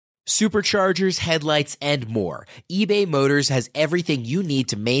Superchargers, headlights, and more. eBay Motors has everything you need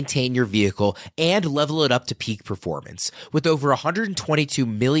to maintain your vehicle and level it up to peak performance. With over 122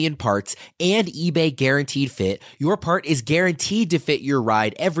 million parts and eBay Guaranteed Fit, your part is guaranteed to fit your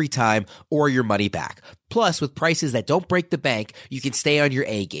ride every time or your money back. Plus, with prices that don't break the bank, you can stay on your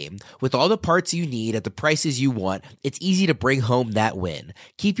A game. With all the parts you need at the prices you want, it's easy to bring home that win.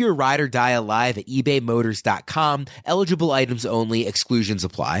 Keep your ride or die alive at ebaymotors.com. Eligible items only. Exclusions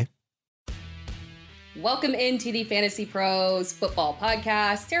apply. Welcome into the Fantasy Pros Football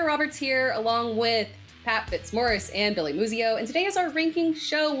Podcast. Sarah Roberts here, along with Pat Fitzmaurice and Billy Muzio. And today is our ranking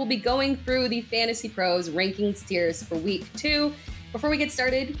show. We'll be going through the Fantasy Pros rankings tiers for week 2. Before we get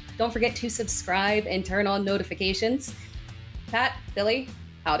started, don't forget to subscribe and turn on notifications. Pat, Billy,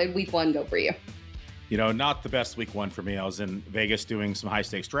 how did week 1 go for you? You know, not the best week 1 for me. I was in Vegas doing some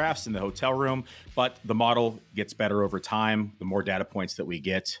high-stakes drafts in the hotel room, but the model gets better over time. The more data points that we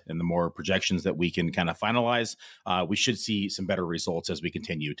get and the more projections that we can kind of finalize, we should see some better results as we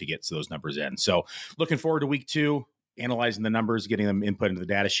continue to get those numbers in. So looking forward to week 2, analyzing the numbers, getting them input into the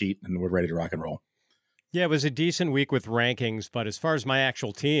data sheet, and we're ready to rock and roll. Yeah, it was a decent week with rankings, but as far as my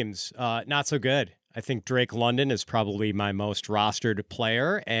actual teams, not so good. I think Drake London is probably my most rostered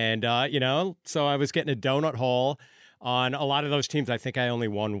player. And, so I was getting a donut hole on a lot of those teams. I think I only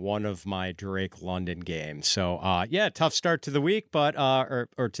won one of my Drake London games. So, tough start to the week, but,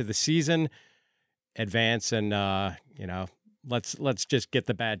 or to the season, advance. And, let's just get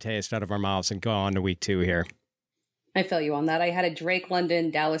the bad taste out of our mouths and go on to week 2 here. I feel you on that. I had a Drake London,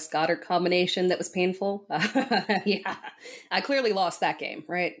 Dallas Goedert combination that was painful. Yeah, I clearly lost that game,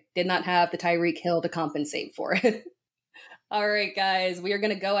 right? Did not have the Tyreek Hill to compensate for it. All right, guys, we are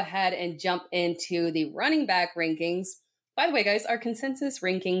going to go ahead and jump into the running back rankings. By the way, guys, our consensus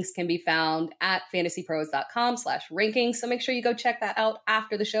rankings can be found at fantasypros.com/rankings. So make sure you go check that out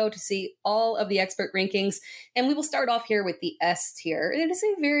after the show to see all of the expert rankings. And we will start off here with the S tier. It is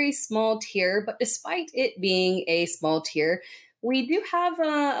a very small tier, but despite it being a small tier, we do have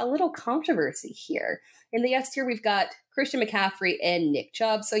a little controversy here. In the S tier, we've got Christian McCaffrey and Nick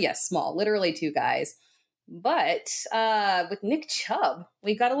Chubb. So yes, small, literally 2 guys. But with Nick Chubb,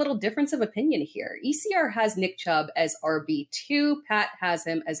 we've got a little difference of opinion here. ECR has Nick Chubb as RB2. Pat has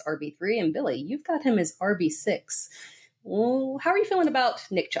him as RB3. And Billy, you've got him as RB6. Well, how are you feeling about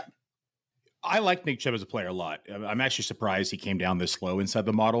Nick Chubb? I like Nick Chubb as a player a lot. I'm actually surprised he came down this low inside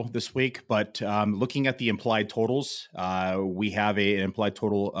the model this week. But looking at the implied totals, we have an implied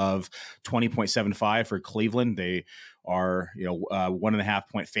total of 20.75 for Cleveland. They are 1.5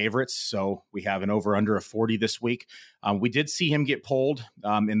 point favorites, so we have an over under of 40 this week. We did see him get pulled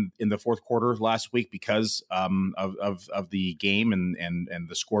in the fourth quarter last week because of the game and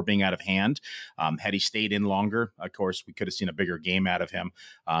the score being out of hand. Had he stayed in longer, of course, we could have seen a bigger game out of him.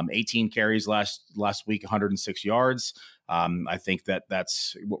 18 carries last week, 106 yards. I think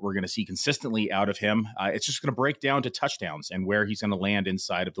that's what we're going to see consistently out of him. It's just going to break down to touchdowns and where he's going to land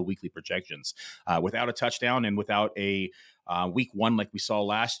inside of the weekly projections. Without a touchdown and without a week 1 like we saw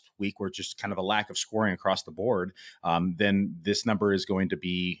last week, where just kind of a lack of scoring across the board, then this number is going to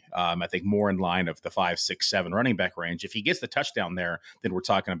be, I think, more in line of the 5, 6, 7 running back range. If he gets the touchdown there, then we're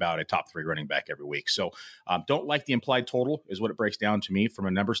talking about a top 3 running back every week. So don't like the implied total is what it breaks down to me from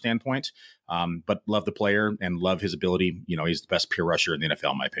a number standpoint, but love the player and love his ability. He's the best pure rusher in the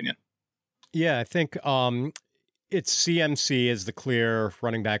NFL, in my opinion. Yeah, I think it's CMC is the clear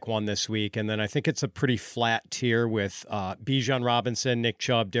running back 1 this week. And then I think it's a pretty flat tier with Bijan Robinson, Nick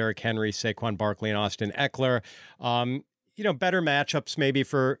Chubb, Derrick Henry, Saquon Barkley, and Austin Eckler. Better matchups maybe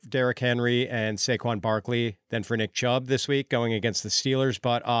for Derrick Henry and Saquon Barkley than for Nick Chubb this week going against the Steelers.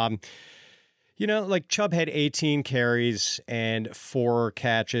 But, Chubb had 18 carries and 4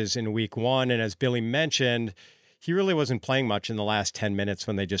 catches in week 1. And as Billy mentioned, he really wasn't playing much in the last 10 minutes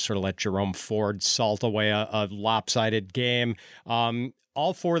when they just sort of let Jerome Ford salt away a lopsided game.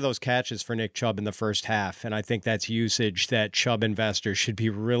 All 4 of those catches for Nick Chubb in the first half. And I think that's usage that Chubb investors should be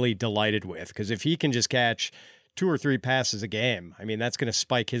really delighted with, because if he can just catch 2 or 3 passes a game, I mean, that's going to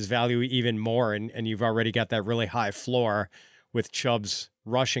spike his value even more. And you've already got that really high floor with Chubb's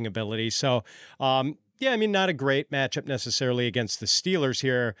rushing ability. So, not a great matchup necessarily against the Steelers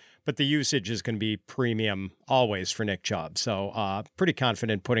here, but the usage is going to be premium always for Nick Chubb. So pretty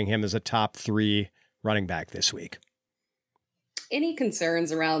confident putting him as a top 3 running back this week. Any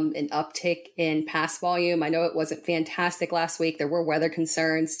concerns around an uptick in pass volume? I know it wasn't fantastic last week. There were weather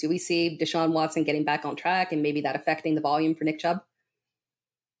concerns. Do we see Deshaun Watson getting back on track and maybe that affecting the volume for Nick Chubb?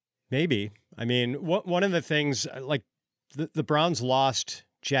 Maybe. I mean, one of the things, like the Browns lost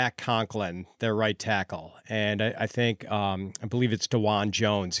Jack Conklin, their right tackle. And I think, I believe it's DeJuan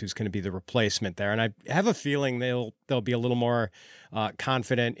Jones who's going to be the replacement there. And I have a feeling they'll be a little more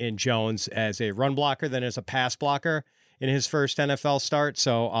confident in Jones as a run blocker than as a pass blocker in his first NFL start.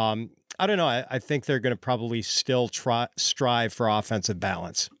 So I don't know. I think they're going to probably still strive for offensive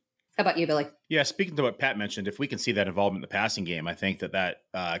balance. How about you, Billy? Yeah, speaking to what Pat mentioned, if we can see that involvement in the passing game, I think that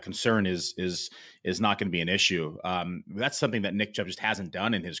concern is not going to be an issue. That's something that Nick Chubb just hasn't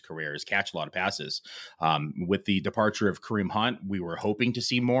done in his career, is catch a lot of passes. With the departure of Kareem Hunt, we were hoping to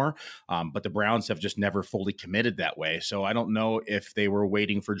see more, but the Browns have just never fully committed that way. So I don't know if they were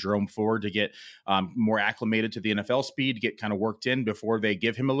waiting for Jerome Ford to get more acclimated to the NFL speed, get kind of worked in before they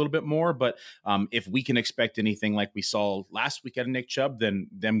give him a little bit more. But if we can expect anything like we saw last week out of Nick Chubb, then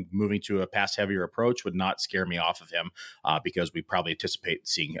them moving to a pass heavier approach would not scare me off of him because we probably anticipate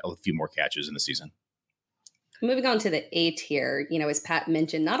seeing a few more catches in the season. Moving on to the A tier, as Pat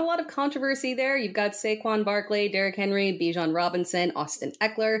mentioned, not a lot of controversy there. You've got Saquon Barkley, Derrick Henry, Bijan Robinson, Austin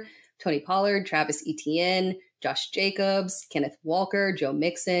Eckler, Tony Pollard, Travis Etienne, Josh Jacobs, Kenneth Walker, Joe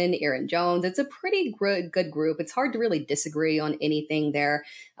Mixon, Aaron Jones. It's a pretty good group. It's hard to really disagree on anything there.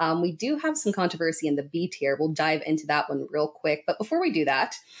 We do have some controversy in the B tier. We'll dive into that one real quick. But before we do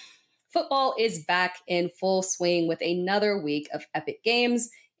that, football is back in full swing with another week of epic games.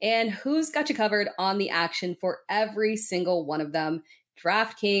 And who's got you covered on the action for every single one of them?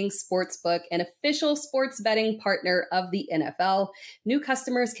 DraftKings Sportsbook, an official sports betting partner of the NFL. New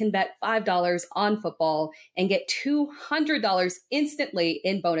customers can bet $5 on football and get $200 instantly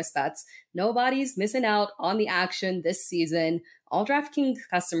in bonus bets. Nobody's missing out on the action this season. All DraftKings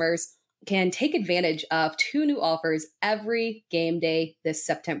customers can take advantage of 2 new offers every game day this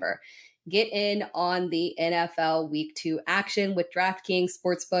September. Get in on the NFL Week 2 action with DraftKings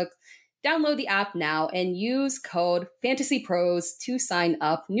Sportsbook. Download the app now and use code FANTASYPROS to sign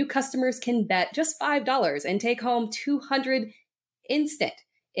up. New customers can bet just $5 and take home $200 instant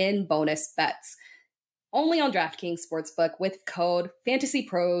in bonus bets. Only on DraftKings Sportsbook with code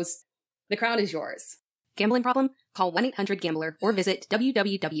FANTASYPROS. The crown is yours. Gambling problem? Call 1-800-GAMBLER or visit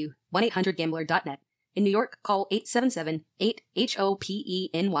www.1800gambler.net. In New York, call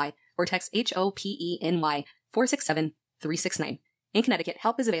 877-8-HOPENY or text HOPENY 467-369. In Connecticut,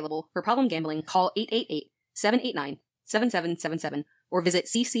 help is available. For problem gambling, call 888-789-7777 or visit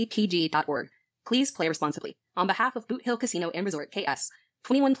ccpg.org. Please play responsibly. On behalf of Boot Hill Casino and Resort, KS,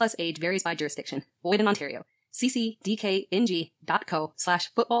 21 plus age varies by jurisdiction. Void in Ontario.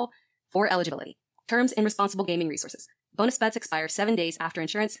 ccdkng.co/football for eligibility. Terms and responsible gaming resources. Bonus bets expire 7 days after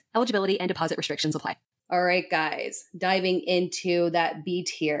insurance. Eligibility and deposit restrictions apply. All right, guys, diving into that B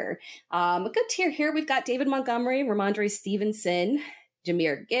tier. A good tier here. We've got David Montgomery, Ramondre Stevenson,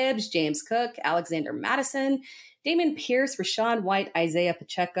 Jahmyr Gibbs, James Cook, Alexander Mattison, Damian Pierce, Rashawn White, Isaiah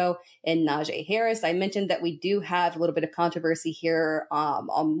Pacheco, and Najee Harris. I mentioned that we do have a little bit of controversy here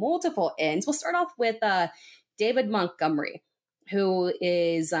on multiple ends. We'll start off with David Montgomery, who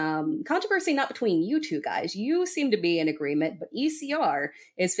is controversy not between you two guys. You seem to be in agreement, but ECR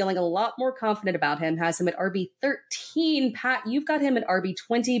is feeling a lot more confident about him, has him at RB13. Pat, you've got him at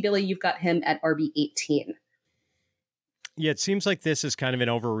RB20. Billy, you've got him at RB18. Yeah, it seems like this is kind of an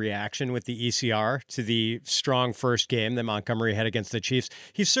overreaction with the ECR to the strong first game that Montgomery had against the Chiefs.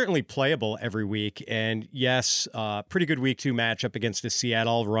 He's certainly playable every week. And yes, pretty good week 2 matchup against the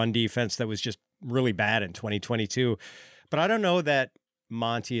Seattle run defense that was just really bad in 2022. But I don't know that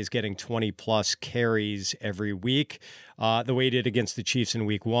Monty is getting 20-plus carries every week the way he did against the Chiefs in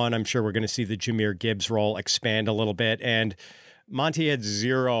week 1. I'm sure we're going to see the Jahmyr Gibbs role expand a little bit. And Monty had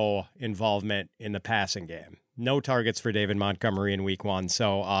 0 involvement in the passing game. No targets for David Montgomery in week 1.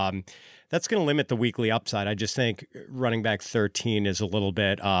 So that's going to limit the weekly upside. I just think running back 13 is a little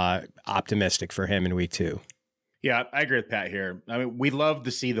bit optimistic for him in week 2. Yeah, I agree with Pat here. I mean, we love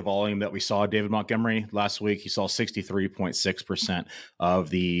to see the volume that we saw David Montgomery last week. He saw 63.6%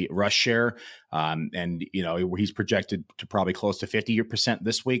 of the rush share. And, he's projected to probably close to 50%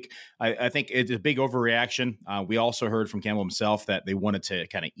 this week. I think it's a big overreaction. We also heard from Campbell himself that they wanted to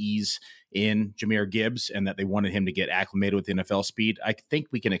kind of ease in Jahmyr Gibbs and that they wanted him to get acclimated with the NFL speed. I think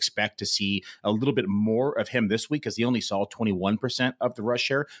we can expect to see a little bit more of him this week because he only saw 21% of the rush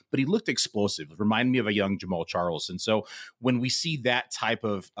share, but he looked explosive. It reminded me of a young Jamal Charles. And so when we see that type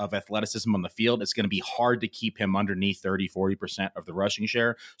of athleticism on the field, it's going to be hard to keep him underneath 30-40% of the rushing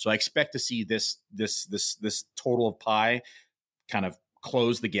share. So I expect to see this total of pie kind of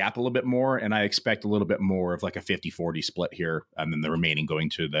close the gap a little bit more. And I expect a little bit more of like a 50-40 split here. And then the remaining going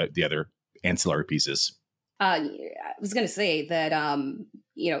to the other ancillary pieces. I was going to say that,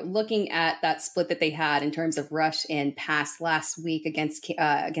 looking at that split that they had in terms of rush and pass last week against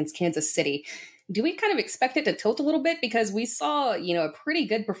Kansas City, do we kind of expect it to tilt a little bit? Because we saw, a pretty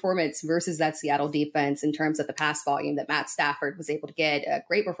good performance versus that Seattle defense in terms of the pass volume that Matt Stafford was able to get. A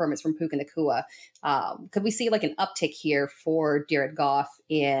great performance from Puka Nacua. Could we see like an uptick here for Jared Goff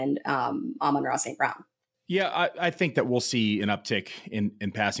and Amon-Ra St. Brown? Yeah, I think that we'll see an uptick in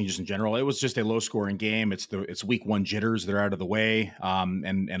passing just in general. It was just a low scoring game. It's week one jitters. They're out of the way.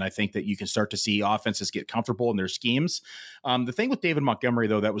 And I think that you can start to see offenses get comfortable in their schemes. The thing with David Montgomery,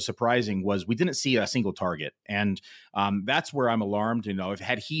 though, that was surprising was we didn't see a single target. And that's where I'm alarmed.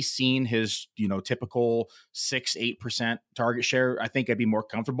 Had he seen his, typical 6-8% target share, I think I'd be more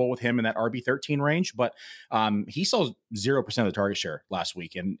comfortable with him in that RB13 range. But he saw 0% of the target share last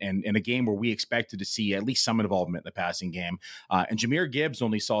week. And in a game where we expected to see at least some involvement in the passing game. And Jahmyr Gibbs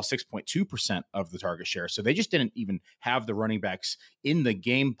only saw 6.2% of the target share. So they just didn't even have the running backs in the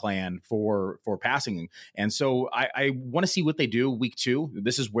game plan for passing. And so I want to see what they do week 2.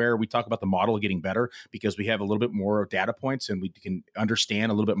 This is where we talk about the model getting better because we have a little bit more data points and we can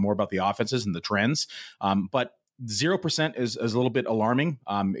understand a little bit more about the offenses and the trends. But 0% is a little bit alarming,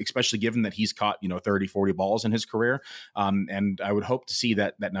 especially given that he's caught, 30, 40 balls in his career. And I would hope to see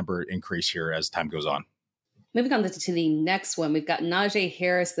that number increase here as time goes on. Moving on to the next one, we've got Najee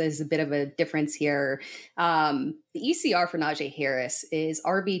Harris. There's a bit of a difference here. The ECR for Najee Harris is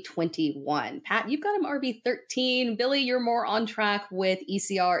RB21. Pat, you've got him RB13. Billy, you're more on track with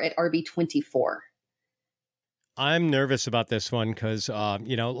ECR at RB24. I'm nervous about this one because,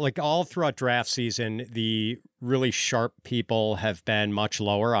 like all throughout draft season, the really sharp people have been much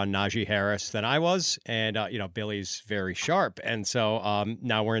lower on Najee Harris than I was. And, Billy's very sharp. And so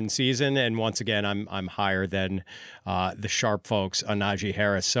now we're in season. And once again, I'm higher than the sharp folks on Najee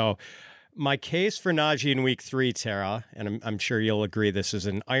Harris. So my case for Najee in week 3, Tara, and I'm sure you'll agree this is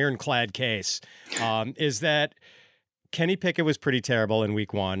an ironclad case, is that Kenny Pickett was pretty terrible in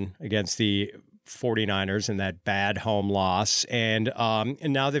week 1 against the 49ers in that bad home loss. And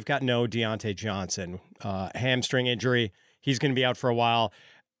now they've got no Deontay Johnson, hamstring injury. He's going to be out for a while.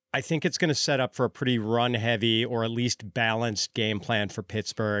 I think it's going to set up for a pretty run heavy or at least balanced game plan for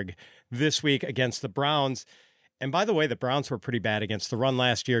Pittsburgh this week against the Browns. And by the way, the Browns were pretty bad against the run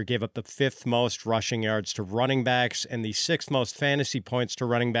last year, gave up the 5th most rushing yards to running backs and the 6th most fantasy points to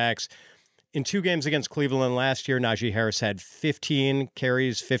running backs. In 2 games against Cleveland last year, Najee Harris had 15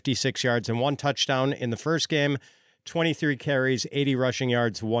 carries, 56 yards, and 1 touchdown in the first game, 23 carries, 80 rushing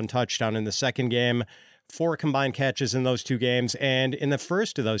yards, 1 touchdown in the second game, 4 combined catches in those 2 games. And in the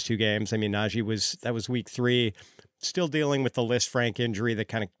first of those 2 games, Najee that was week 3, still dealing with the Liz Frank injury that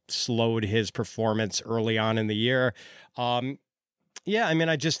kind of slowed his performance early on in the year. I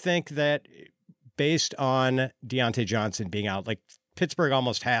just think that based on Deontay Johnson being out, Pittsburgh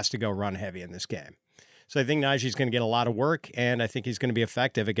almost has to go run heavy in this game. So I think Najee's going to get a lot of work, and I think he's going to be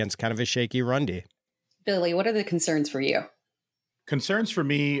effective against kind of a shaky run D. Billy, what are the concerns for you? Concerns for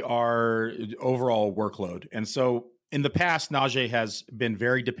me are overall workload. And so in the past, Najee has been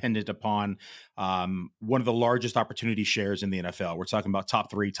very dependent upon one of the largest opportunity shares in the NFL. We're talking about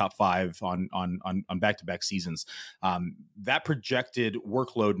top 3, top 5 on back-to-back seasons. That projected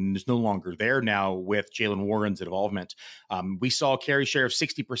workload is no longer there now with Jaylen Warren's involvement. We saw a carry share of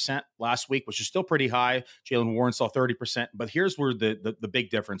 60% last week, which is still pretty high. Jaylen Warren saw 30%. But here's where the big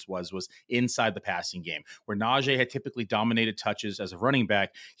difference was inside the passing game, where Najee had typically dominated touches as a running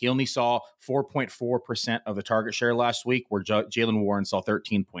back. He only saw 4.4% of the target share last week, where Jaylen Warren saw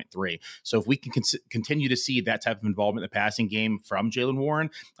 13.3. So if we can continue to see that type of involvement in the passing game from Jaylen Warren,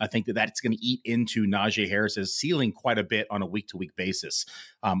 I think that's going to eat into Najee Harris's ceiling quite a bit on a week-to-week basis.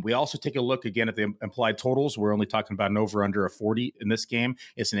 We also take a look again at the implied totals. We're only talking about an over-under of 40 in this game.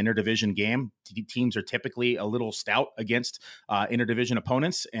 It's an interdivision game. Teams are typically a little stout against interdivision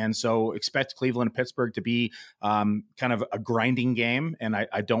opponents, and so expect Cleveland and Pittsburgh to be kind of a grinding game, and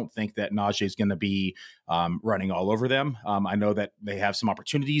I don't think that Najee is going to be running all over them. I know that they have some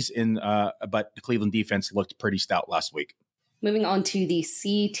opportunities but the Cleveland defense looked pretty stout last week. Moving on to the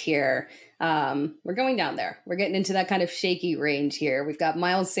C tier, we're going down there. We're getting into that kind of shaky range here. We've got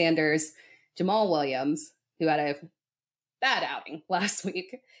Miles Sanders, Jamal Williams, who had a bad outing last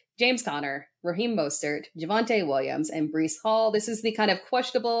week, James Conner, Raheem Mostert, Javonte Williams, and Breece Hall. This is the kind of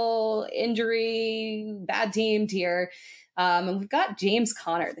questionable injury, bad team tier. And we've got James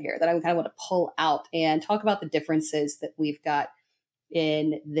Conner here that I kind of want to pull out and talk about the differences that we've got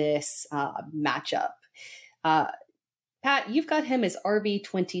in this matchup. Pat, you've got him as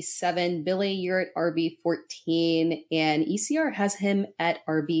RB27. Billy, you're at RB14. And ECR has him at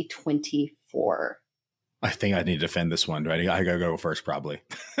RB24. I think I need to defend this one, right? I gotta go first, probably.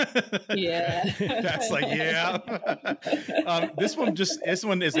 Yeah. That's like, yeah. This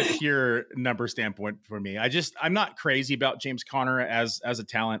one is a pure number standpoint for me. I'm not crazy about James Conner as a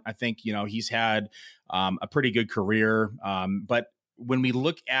talent. I think, he's had a pretty good career. But when we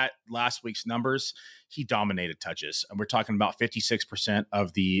look at last week's numbers, he dominated touches, and we're talking about 56%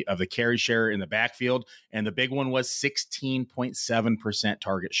 of the carry share in the backfield, and the big one was 16.7%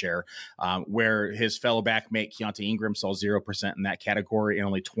 target share, where his fellow backmate Keontae Ingram saw 0% in that category and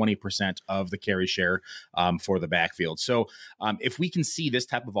only 20% of the carry share for the backfield. So if we can see this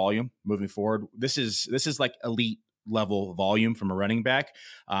type of volume moving forward, this is like elite level volume from a running back.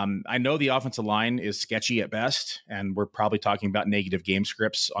 I know the offensive line is sketchy at best, and we're probably talking about negative game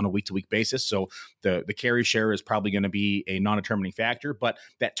scripts on a week-to-week basis. So the carry share is probably going to be a non-determining factor, but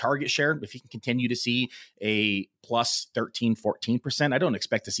that target share, if you can continue to see a plus 13, 14%, I don't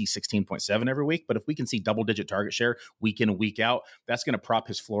expect to see 16.7 every week, but if we can see double-digit target share week in and week out, that's going to prop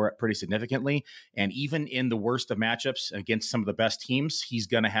his floor up pretty significantly. And even in the worst of matchups against some of the best teams, he's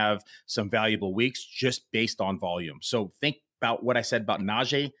going to have some valuable weeks just based on volume. So think about what I said about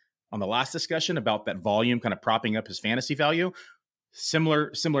Najee on the last discussion about that volume kind of propping up his fantasy value.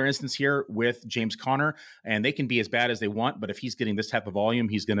 Similar instance here with James Conner, and they can be as bad as they want, but if he's getting this type of volume,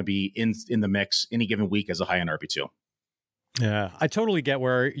 he's going to be in the mix any given week as a high-end RB2. Yeah, I totally get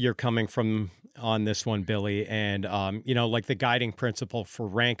where you're coming from on this one, Billy. And, like the guiding principle for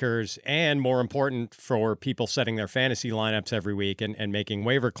rankers and more important for people setting their fantasy lineups every week and making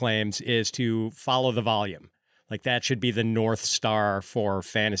waiver claims is to follow the volume. Like that should be the North Star for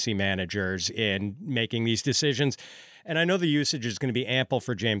fantasy managers in making these decisions. And I know the usage is going to be ample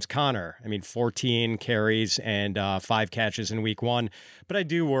for James Conner. I mean, 14 carries and 5 catches in week 1. But I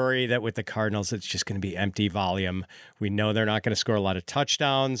do worry that with the Cardinals, it's just going to be empty volume. We know they're not going to score a lot of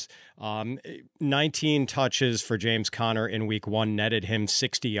touchdowns. 19 touches for James Conner in week 1 netted him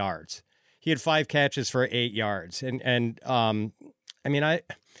 60 yards. He had 5 catches for 8 yards.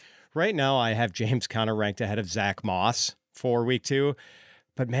 Right now I have James Conner ranked ahead of Zach Moss for week 2.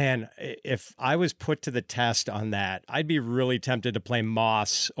 But man, if I was put to the test on that, I'd be really tempted to play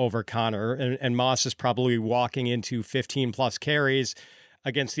Moss over Conner. And Moss is probably walking into 15 plus carries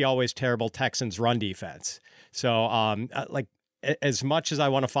against the always terrible Texans run defense. So as much as I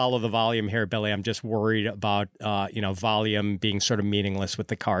want to follow the volume here, Billy, I'm just worried about, volume being sort of meaningless with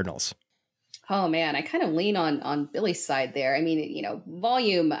the Cardinals. Oh man, I kind of lean on Billy's side there. I mean,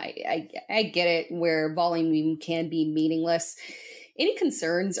 volume, I get it where volume can be meaningless. Any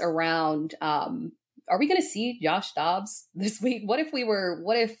concerns around, are we going to see Josh Dobbs this week? What if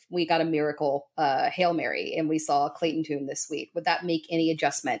we got a miracle Hail Mary and we saw Clayton Tune this week? Would that make any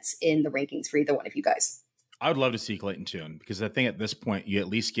adjustments in the rankings for either one of you guys? I would love to see Clayton Tune because I think at this point you at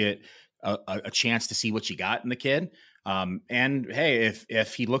least get a chance to see what you got in the kid. And hey,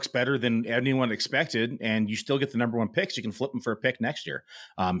 if he looks better than anyone expected and you still get the number 1 picks, you can flip him for a pick next year.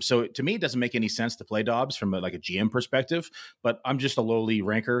 So to me, it doesn't make any sense to play Dobbs from a GM perspective, but I'm just a lowly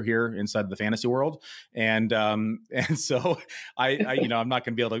ranker here inside the fantasy world. And so I'm not going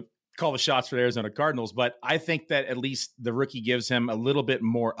to be able to call the shots for the Arizona Cardinals, but I think that at least the rookie gives him a little bit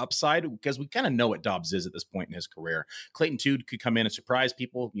more upside because we kind of know what Dobbs is at this point in his career. Clayton Tune could come in and surprise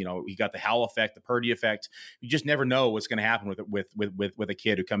people. He got the Howell effect, the Purdy effect. You just never know what's going to happen with a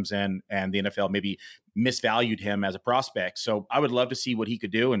kid who comes in and the NFL maybe misvalued him as a prospect. So I would love to see what he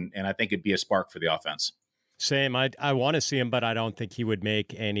could do, and I think it'd be a spark for the offense. Same. I want to see him, but I don't think he would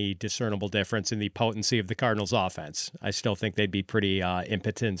make any discernible difference in the potency of the Cardinals offense. I still think they'd be pretty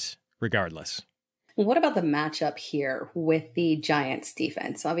impotent regardless. What about the matchup here with the Giants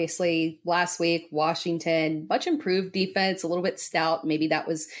defense? Obviously, last week, Washington, much improved defense, a little bit stout. Maybe that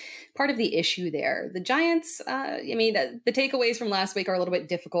was part of the issue there. The Giants, the takeaways from last week are a little bit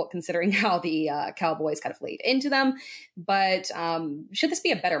difficult considering how the Cowboys kind of laid into them. But should this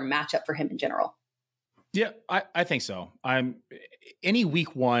be a better matchup for him in general? Yeah, I think so. Any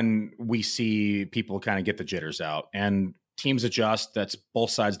week 1, we see people kind of get the jitters out and teams adjust. That's both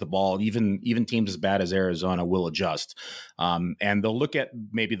sides of the ball. Even teams as bad as Arizona will adjust. And they'll look at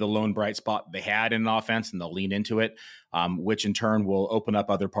maybe the lone bright spot they had in an offense and they'll lean into it, which in turn will open up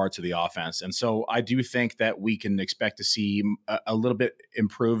other parts of the offense. And so I do think that we can expect to see a little bit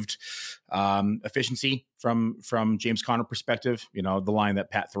improved efficiency from James Conner perspective. The line that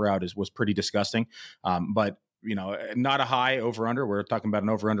Pat threw out was pretty disgusting. But not a high over under. We're talking about an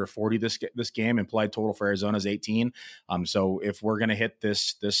over under 40 this game. Implied total for Arizona is 18. So if we're going to hit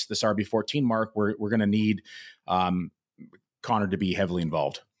this RB 14 mark, we're going to need Conner to be heavily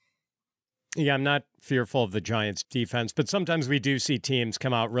involved. Yeah, I'm not fearful of the Giants defense, but sometimes we do see teams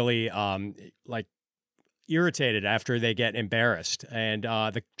come out really irritated after they get embarrassed. And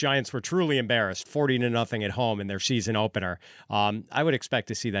the Giants were truly embarrassed, 40-0 at home in their season opener. I would expect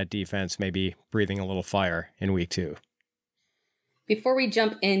to see that defense maybe breathing a little fire in week 2. Before we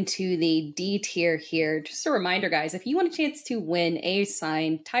jump into the D tier here, just a reminder, guys, if you want a chance to win a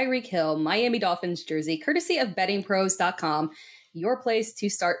signed Tyreek Hill Miami Dolphins jersey, courtesy of bettingpros.com, your place to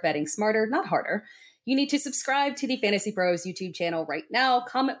start betting smarter, not harder, you need to subscribe to the Fantasy Pros YouTube channel right now,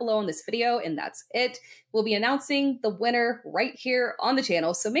 comment below on this video, and that's it. We'll be announcing the winner right here on the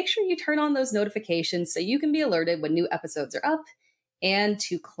channel, so make sure you turn on those notifications so you can be alerted when new episodes are up and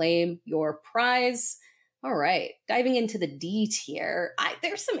to claim your prize. All right, diving into the D tier,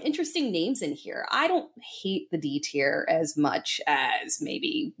 there's some interesting names in here. I don't hate the D tier as much as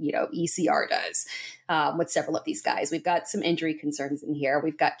maybe, ECR does with several of these guys. We've got some injury concerns in here.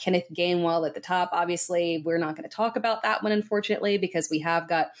 We've got Kenneth Gainwell at the top. Obviously, we're not going to talk about that one, unfortunately, because we have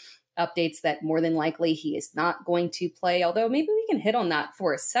got updates that more than likely he is not going to play, although maybe we can hit on that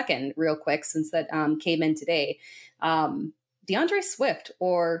for a second real quick since that came in today. DeAndre Swift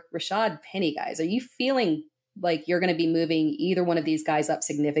or Rashad Penny, guys, are you feeling like you're going to be moving either one of these guys up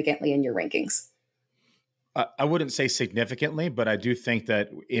significantly in your rankings? I wouldn't say significantly, but I do think that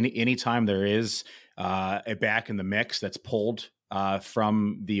any time there is a back in the mix that's pulled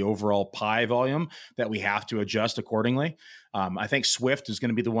from the overall pie volume, that we have to adjust accordingly. I think Swift is going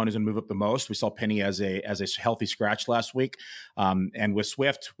to be the one who's going to move up the most. We saw Penny as a healthy scratch last week. And with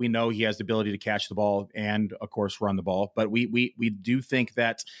Swift, we know he has the ability to catch the ball and, of course, run the ball. But we do think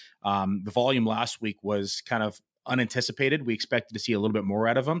that the volume last week was kind of unanticipated. We expected to see a little bit more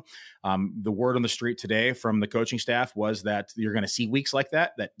out of him. The word on the street today from the coaching staff was that you're going to see weeks like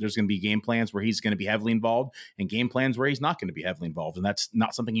that there's going to be game plans where he's going to be heavily involved and game plans where he's not going to be heavily involved. And that's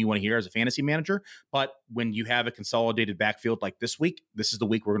not something you want to hear as a fantasy manager. But when you have a consolidated backfield like this week, this is the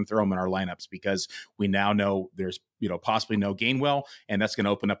week we're going to throw him in our lineups because we now know there's possibly no Gainwell, and that's going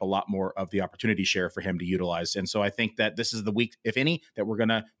to open up a lot more of the opportunity share for him to utilize. And so I think that this is the week, if any, that we're going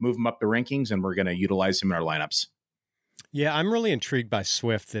to move him up the rankings and we're going to utilize him in our lineups. Yeah, I'm really intrigued by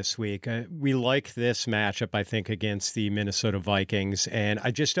Swift this week. We like this matchup, I think, against the Minnesota Vikings, and I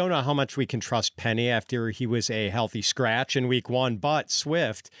just don't know how much we can trust Penny after he was a healthy scratch in week 1. But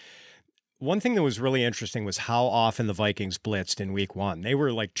Swift, one thing that was really interesting was how often the Vikings blitzed in week 1. They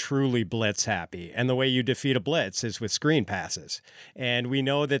were like truly blitz happy, and the way you defeat a blitz is with screen passes. And we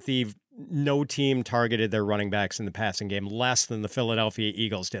know that no team targeted their running backs in the passing game less than the Philadelphia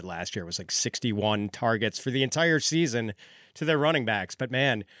Eagles did last year. It was like 61 targets for the entire season to their running backs. But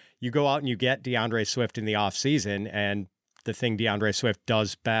man, you go out and you get DeAndre Swift in the offseason, and the thing DeAndre Swift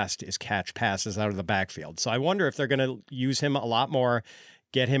does best is catch passes out of the backfield. So I wonder if they're going to use him a lot more,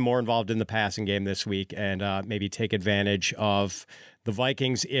 get him more involved in the passing game this week, and maybe take advantage of the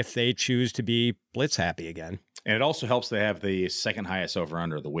Vikings if they choose to be blitz happy again. And it also helps they have the second highest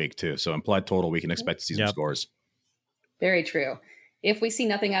over-under of the week, too. So implied total, we can expect to see some scores. Very true. If we see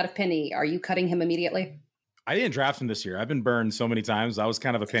nothing out of Penny, are you cutting him immediately? I didn't draft him this year. I've been burned so many times. I was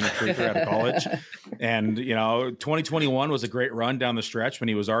kind of a Penny truther out of college. And, 2021 was a great run down the stretch when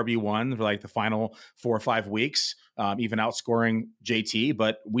he was RB1 for like the final 4 or 5 weeks, even outscoring JT.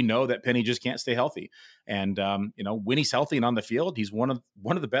 But we know that Penny just can't stay healthy. And, when he's healthy and on the field, he's one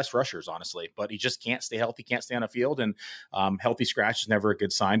of the best rushers, honestly. But he just can't stay healthy, can't stay on the field. And healthy scratch is never a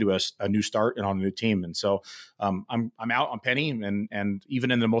good sign to a new start and on a new team. And so I'm out on Penny. And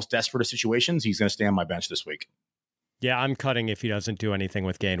even in the most desperate of situations, he's going to stay on my bench this week. Yeah, I'm cutting if he doesn't do anything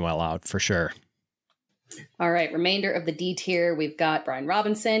with Gainwell out, for sure. All right, remainder of the D tier, we've got Brian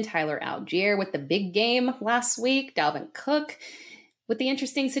Robinson, Tyler Algier with the big game last week, Dalvin Cook with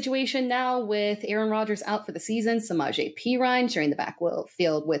the situation now with Aaron Rodgers out for the season, Samaje Perine sharing the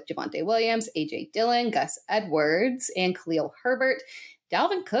backfield with Javonte Williams, A.J. Dillon, Gus Edwards, and Khalil Herbert.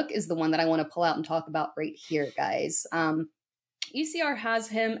 Dalvin Cook is the one that I want to pull out and talk about right here, guys. ECR has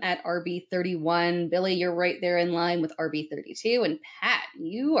him at RB31. Billy, you're right there in line with RB32. And Pat,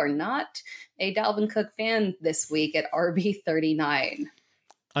 you are not a Dalvin Cook fan this week at RB39.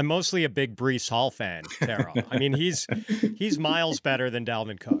 I'm mostly a big Breece Hall fan, Carol. I mean, he's miles better than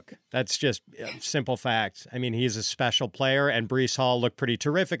Dalvin Cook. That's just a simple fact. I mean, he's a special player, and Breece Hall looked pretty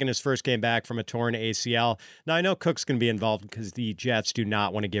terrific in his first game back from a torn ACL. Now, I know Cook's going to be involved because the Jets do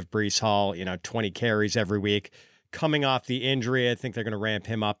not want to give Breece Hall, 20 carries every week. Coming off the injury, I think they're going to ramp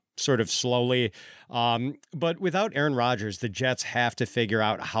him up sort of slowly. But without Aaron Rodgers, the Jets have to figure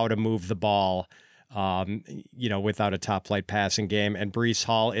out how to move the ball, without a top-flight passing game. And Breece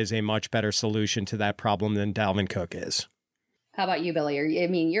Hall is a much better solution to that problem than Dalvin Cook is. How about you, Billy?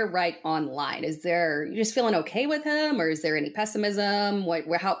 You're right on line. You just feeling okay with him, or is there any pessimism?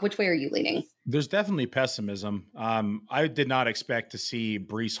 Which way are you leaning? There's definitely pessimism. I did not expect to see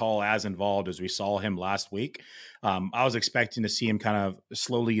Breece Hall as involved as we saw him last week. I was expecting to see him kind of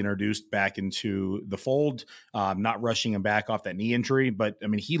slowly introduced back into the fold, not rushing him back off that knee injury. But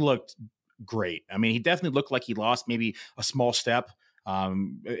he looked great. He definitely looked like he lost maybe a small step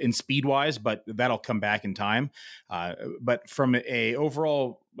in speed wise, but that'll come back in time. But from a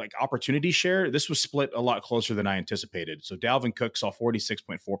overall opportunity share, this was split a lot closer than I anticipated. So Dalvin Cook saw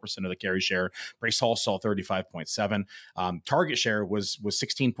 46.4% of the carry share. Breece Hall saw 35.7. Target share was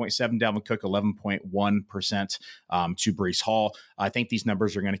 16.7. Dalvin Cook 11.1% to Breece Hall. I think these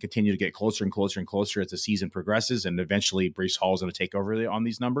numbers are going to continue to get closer and closer and closer as the season progresses, and eventually Breece Hall is going to take over on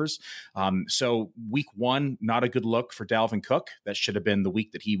these numbers. So week one, not a good look for Dalvin Cook. That should have been the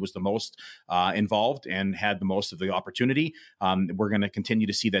week that he was the most involved and had the most of the opportunity. We're going to continue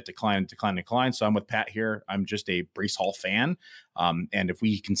to see that decline. So I'm with Pat here. I'm just a Breece Hall fan. And if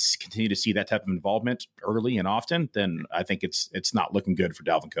we can continue to see that type of involvement early and often, then I think it's not looking good for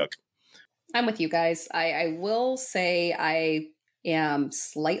Dalvin Cook. I'm with you guys. I will say I am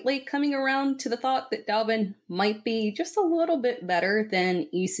slightly coming around to the thought that Dalvin might be just a little bit better than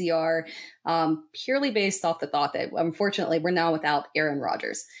ECR, purely based off the thought that unfortunately we're now without Aaron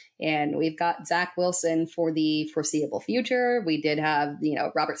Rodgers. And we've got Zach Wilson for the foreseeable future. We did have,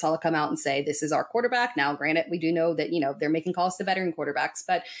 Robert Saleh come out and say, this is our quarterback. Now, granted, we do know that, they're making calls to veteran quarterbacks,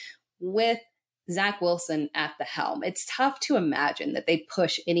 but with Zach Wilson at the helm, it's tough to imagine that they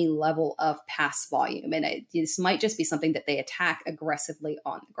push any level of pass volume. And this might just be something that they attack aggressively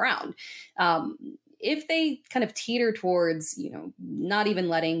on the ground. If they kind of teeter towards, not even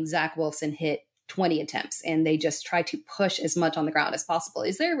letting Zach Wilson hit 20 attempts and they just try to push as much on the ground as possible,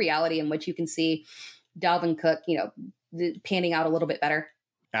 is there a reality in which you can see Dalvin Cook, panning out a little bit better?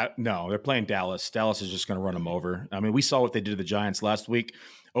 No, they're playing Dallas. Dallas is just going to run them over. We saw what they did to the Giants last week.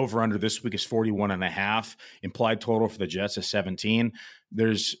 Over under this week is 41.5. Implied total for the Jets is 17.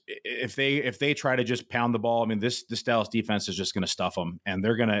 If they try to just pound the ball, this Dallas defense is just going to stuff them, and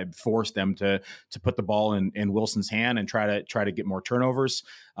they're going to force them to put the ball in Wilson's hand and try to get more turnovers.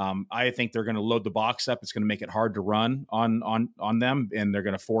 I think they're going to load the box up. It's going to make it hard to run on them, and they're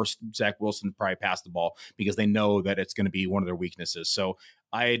going to force Zach Wilson to probably pass the ball because they know that it's going to be one of their weaknesses. So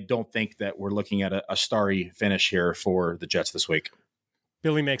I don't think that we're looking at a starry finish here for the Jets this week.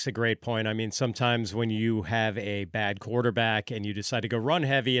 Billy makes a great point. Sometimes when you have a bad quarterback and you decide to go run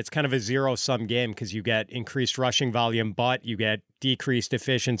heavy, it's kind of a zero-sum game because you get increased rushing volume, but you get decreased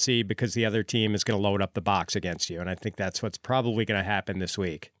efficiency because the other team is going to load up the box against you. And I think that's what's probably going to happen this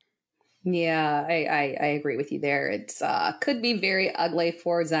week. Yeah, I agree with you there. It's could be very ugly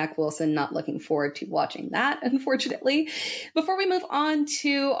for Zach Wilson. Not looking forward to watching that, unfortunately. Before we move on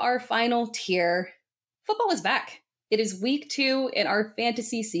to our final tier, football is back. It is week 2 and our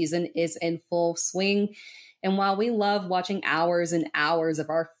fantasy season is in full swing. And while we love watching hours and hours of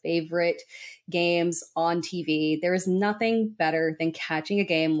our favorite games on TV, there is nothing better than catching a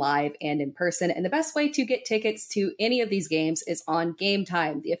game live and in person. And the best way to get tickets to any of these games is on Game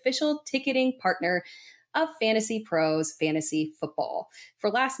Time, the official ticketing partner of Fantasy Pros Fantasy Football. For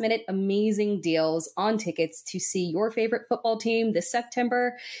last minute amazing deals on tickets to see your favorite football team this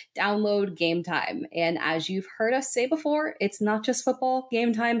September, download Game Time. And as you've heard us say before, it's not just football.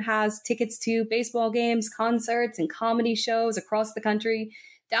 Game Time has tickets to baseball games, concerts, and comedy shows across the country.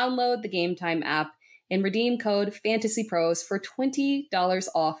 Download the Game Time app and redeem code FANTASYPROS for $20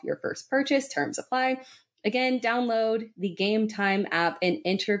 off your first purchase. Terms apply. Again, download the Game Time app and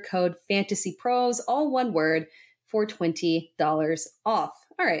enter code FANTASYPROS, all one word, for $20 off.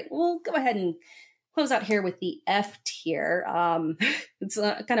 All right, we'll go ahead and close out here with the F tier. It's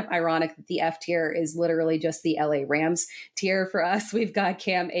kind of ironic that the F tier is literally just the LA Rams tier for us. We've got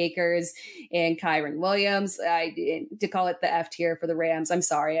Cam Akers and Kyren Williams. To call it the F tier for the Rams, I'm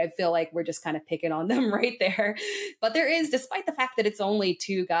sorry. I feel like we're just kind of picking on them right there. But there is, despite the fact that it's only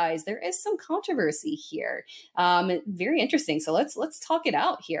 2 guys, there is some controversy here. Very interesting. So let's talk it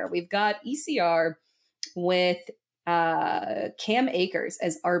out here. We've got ECR with Cam Akers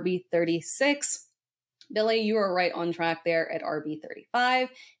as RB36. Billy, you are right on track there at RB35.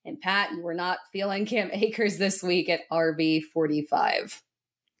 And Pat, you were not feeling Cam Akers this week at RB45.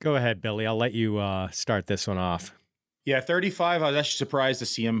 Go ahead, Billy. I'll let you start this one off. Yeah, 35. I was actually surprised to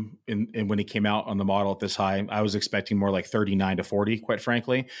see him in when he came out on the model at this high. I was expecting more like 39 to 40, quite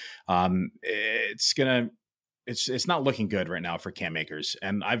frankly. it's not looking good right now for Cam Akers.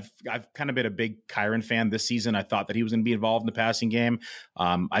 And I've kind of been a big Kyren fan this season. I thought that he was going to be involved in the passing game.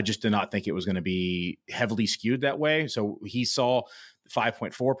 I just did not think it was going to be heavily skewed that way. So he saw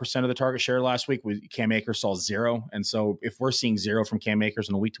 5.4% of the target share last week. Cam Akers saw 0. And so if we're seeing 0 from Cam Akers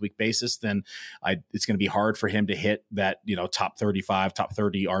on a week-to-week basis, then it's going to be hard for him to hit that, top 35, top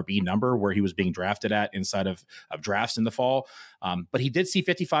 30 RB number where he was being drafted at inside of drafts in the fall. But he did see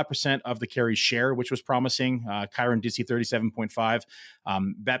 55% of the carry share, which was promising. Kyren did see 37.5.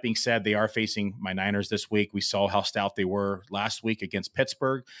 That being said, they are facing my Niners this week. We saw how stout they were last week against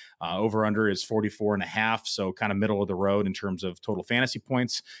Pittsburgh. Over under is 44.5. So kind of middle of the road in terms of total fantasy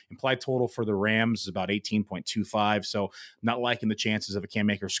points. Implied total for the Rams is about 18.25. So not liking the chances of a Cam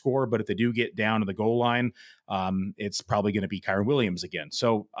Akers score, but if they do get down to the goal line, it's probably going to be Kyren Williams again.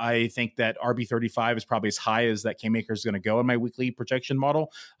 So I think that RB35 is probably as high as that Cam Akers is going to go in my weekly projection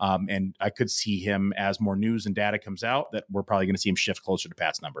model. And I could see him as more news and data comes out that we're probably going to see him shift closer to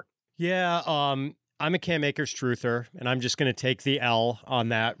Pat's number. Yeah. I'm a Cam Akers truther, and I'm just going to take the L on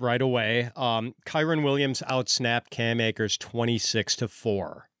that right away. Kyren Williams outsnapped Cam Akers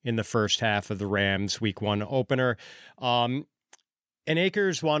 26-4 in the first half of the Rams Week 1 opener. And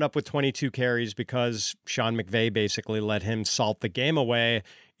Akers wound up with 22 carries because Sean McVay basically let him salt the game away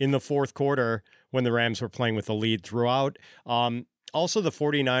in the fourth quarter when the Rams were playing with the lead throughout. Also, the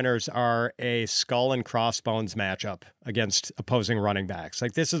 49ers are a skull and crossbones matchup against opposing running backs.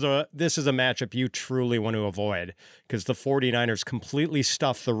 Like this is a matchup you truly want to avoid because the 49ers completely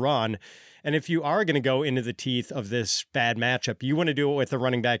stuff the run. And if you are going to go into the teeth of this bad matchup, you want to do it with a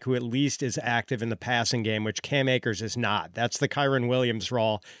running back who at least is active in the passing game, which Cam Akers is not. That's the Kyren Williams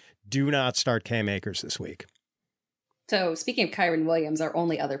role. Do not start Cam Akers this week. So speaking of Kyren Williams, our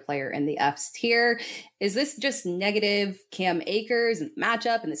only other player in the F's tier, is this just negative Cam Akers and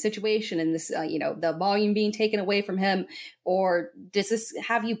matchup and the situation and this, the volume being taken away from him? Or does this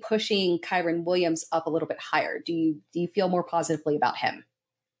have you pushing Kyren Williams up a little bit higher? Do you feel more positively about him?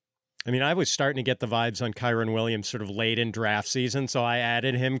 I mean, I was starting to get the vibes on Kyren Williams sort of late in draft season, so I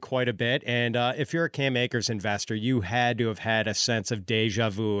added him quite a bit. And if you're a Cam Akers investor, you had to have had a sense of deja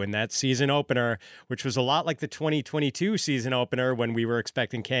vu in that season opener, which was a lot like the 2022 season opener when we were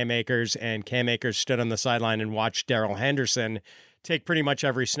expecting Cam Akers, and Cam Akers stood on the sideline and watched Darrell Henderson take pretty much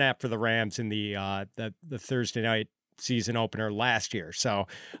every snap for the Rams in the Thursday night season opener last year. So,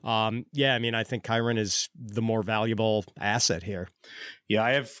 I think Kyren is the more valuable asset here. Yeah,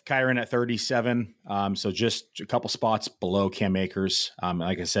 I have Kyren at 37. So just a couple spots below Cam Akers.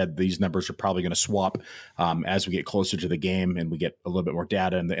 Like I said, these numbers are probably going to swap as we get closer to the game and we get a little bit more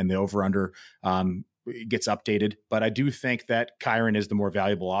data and the over-under gets updated. But I do think that Kyren is the more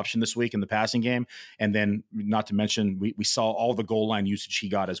valuable option this week in the passing game. And then not to mention, we saw all the goal line usage he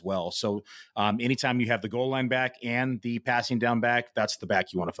got as well. So anytime you have the goal line back and the passing down back, that's the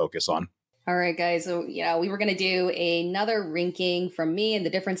back you want to focus on. All right, guys. So, we were going to do another ranking from me and the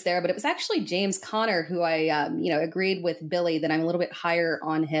difference there, but it was actually James Conner who I, agreed with Billy that I'm a little bit higher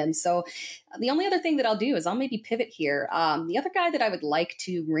on him. So the only other thing that I'll do is I'll maybe pivot here. The other guy that I would like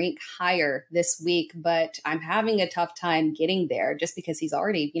to rank higher this week, but I'm having a tough time getting there just because he's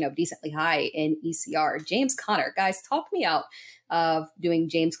already, decently high in ECR. James Conner. Guys, talk me out of doing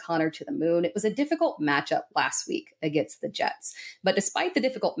James Conner to the moon. It was a difficult matchup last week against the Jets. But despite the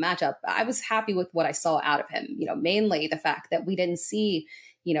difficult matchup, I was happy with what I saw out of him. Mainly the fact that we didn't see,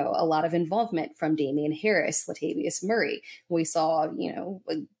 a lot of involvement from Damian Harris, Latavius Murray. We saw,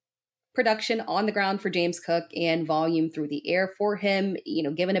 production on the ground for James Cook and volume through the air for him,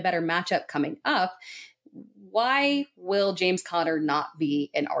 given a better matchup coming up. Why will James Conner not be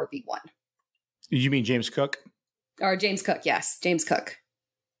an RB1? You mean James Cook? Or James Cook, yes, James Cook.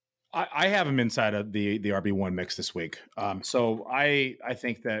 I have him inside of the RB1 mix this week. So I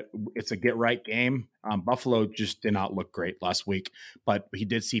think that it's a get right game. Buffalo just did not look great last week, but he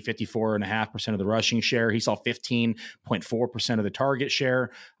did see 54.5% of the rushing share. He saw 15.4% of the target share.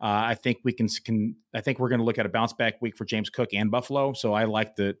 I think we're going to look at a bounce back week for James Cook and Buffalo. So I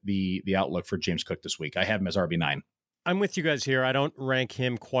like the outlook for James Cook this week. I have him as RB9. I'm with you guys here. I don't rank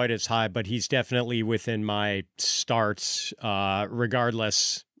him quite as high, but he's definitely within my starts,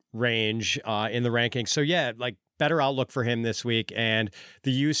 regardless range in the ranking. So yeah, better outlook for him this week. And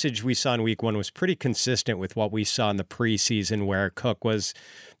the usage we saw in week 1 was pretty consistent with what we saw in the preseason where Cook was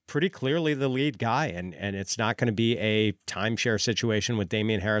pretty clearly the lead guy. And it's not going to be a timeshare situation with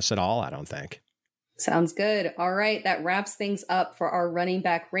Damian Harris at all, I don't think. Sounds good. All right, that wraps things up for our running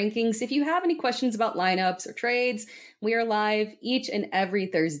back rankings. If you have any questions about lineups or trades, we are live each and every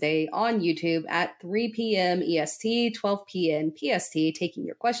Thursday on YouTube at 3 p.m. EST, 12 p.m. PST, taking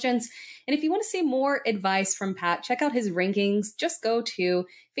your questions. And if you want to see more advice from Pat, check out his rankings. Just go to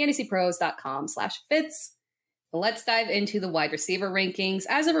fantasypros.com/fits. Let's dive into the wide receiver rankings.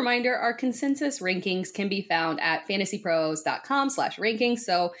 As a reminder, our consensus rankings can be found at fantasypros.com/rankings.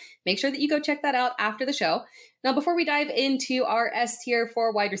 So make sure that you go check that out after the show. Now, before we dive into our S tier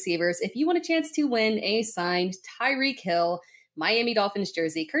for wide receivers, if you want a chance to win a signed Tyreek Hill Miami Dolphins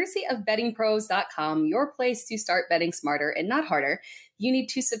jersey, courtesy of bettingpros.com, your place to start betting smarter and not harder, you need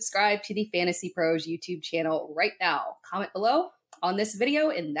to subscribe to the Fantasy Pros YouTube channel right now. Comment below on this video,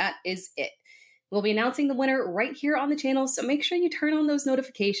 and that is it. We'll be announcing the winner right here on the channel, so make sure you turn on those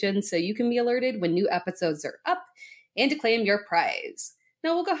notifications so you can be alerted when new episodes are up and to claim your prize.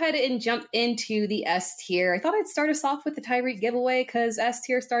 Now we'll go ahead and jump into the S tier. I thought I'd start us off with the Tyreek giveaway because S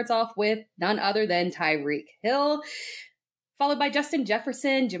tier starts off with none other than Tyreek Hill, followed by Justin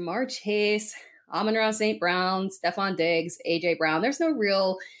Jefferson, Jamar Chase, Amon-Ra St. Brown, Stephon Diggs, AJ Brown. There's no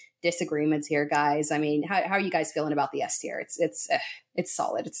real disagreements here, guys. I mean, how are you guys feeling about the S tier? It's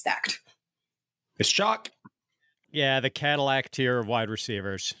solid. It's stacked. It's chalk. Yeah, the Cadillac tier of wide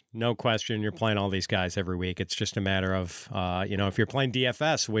receivers. No question. You're playing all these guys every week. It's just a matter of, if you're playing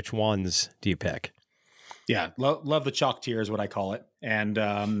DFS, which ones do you pick? Yeah, love the chalk tier is what I call it. And,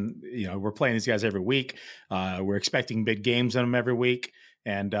 we're playing these guys every week. We're expecting big games in them every week.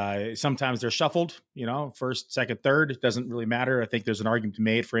 And sometimes they're shuffled, first, second, third. It doesn't really matter. I think there's an argument to be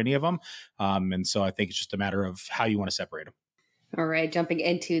made for any of them. And so I think it's just a matter of how you want to separate them. All right, jumping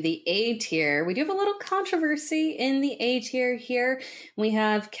into the A tier. We do have a little controversy in the A tier here. We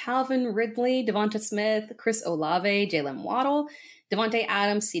have Calvin Ridley, Devonta Smith, Chris Olave, Jalen Waddle, Devontae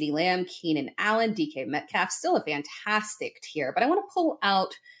Adams, CeeDee Lamb, Keenan Allen, DK Metcalf. Still a fantastic tier, but I want to pull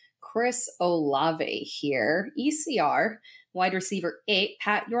out Chris Olave here. ECR, wide receiver 8.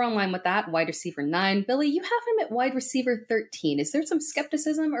 Pat, you're online with that. Wide receiver 9. Billy, you have him at wide receiver 13. Is there some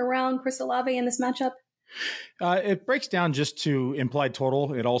skepticism around Chris Olave in this matchup? It breaks down just to implied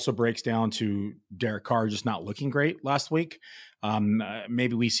total. It also breaks down to Derek Carr just not looking great last week.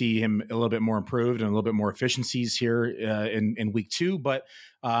 Maybe we see him a little bit more improved and a little bit more efficiencies here in week 2, but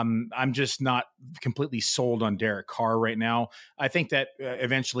I'm just not completely sold on Derek Carr right now. I think that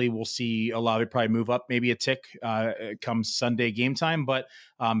eventually we'll see Olave probably move up maybe a tick come Sunday game time, but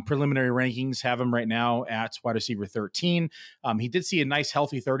preliminary rankings have him right now at wide receiver 13. He did see a nice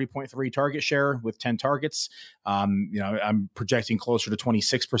healthy 30.3 target share with 10 targets. I'm projecting closer to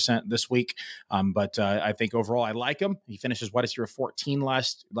 26% this week. But I think overall I like him. He finishes wide receiver 14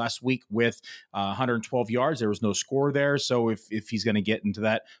 last week with 112 yards. There was no score there. So if he's going to get into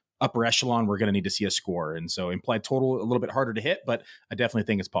that upper echelon, we're going to need to see a score. And so implied total a little bit harder to hit, but I definitely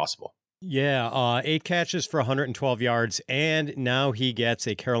think it's possible. Yeah, 8 catches for 112 yards, and now he gets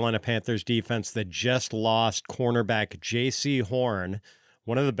a Carolina Panthers defense that just lost cornerback J.C. Horn,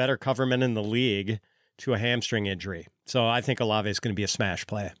 one of the better covermen in the league, to a hamstring injury. So I think Olave is going to be a smash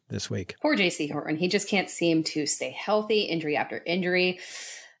play this week. Poor J.C. Horn. He just can't seem to stay healthy, injury after injury.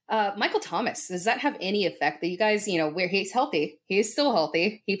 Michael Thomas, does that have any effect that you guys, where he's healthy? He's still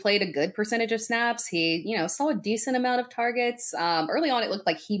healthy. He played a good percentage of snaps. He, saw a decent amount of targets. Early on, it looked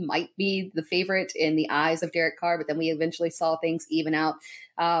like he might be the favorite in the eyes of Derek Carr, but then we eventually saw things even out.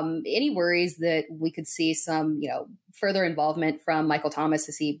 Any worries that we could see some, further involvement from Michael Thomas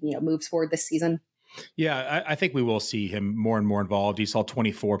as he, moves forward this season? Yeah, I think we will see him more and more involved. He saw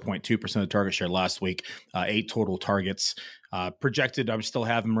 24.2% of target share last week, 8 total targets. Projected, I would still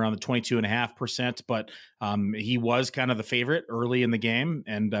have him around the 22.5%, but he was kind of the favorite early in the game,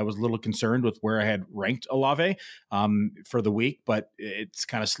 and I was a little concerned with where I had ranked Olave for the week, but it's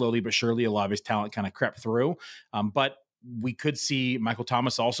kind of slowly but surely Olave's talent kind of crept through. But we could see Michael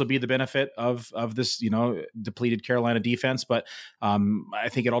Thomas also be the benefit of this, depleted Carolina defense. But I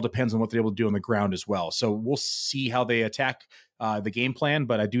think it all depends on what they're able to do on the ground as well. So we'll see how they attack the game plan.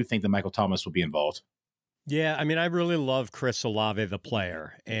 But I do think that Michael Thomas will be involved. Yeah, I mean, I really love Chris Olave, the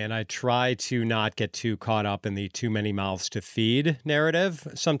player, and I try to not get too caught up in the too many mouths to feed narrative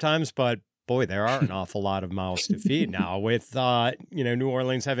sometimes, but boy, there are an awful lot of mouths to feed now with, New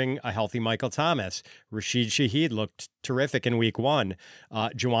Orleans having a healthy Michael Thomas. Rashid Shaheed looked terrific in week 1.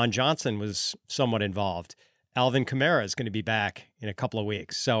 Juwan Johnson was somewhat involved. Alvin Kamara is going to be back in a couple of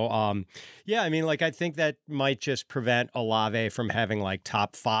weeks. So, yeah, I mean, like, I think that might just prevent Olave from having like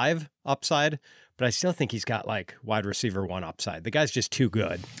top 5 upside, but I still think he's got like wide receiver 1 upside. The guy's just too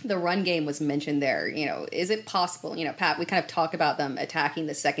good. The run game was mentioned there. Is it possible, Pat, we kind of talk about them attacking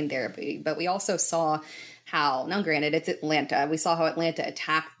the secondary, but we also saw how, now granted, it's Atlanta. We saw how Atlanta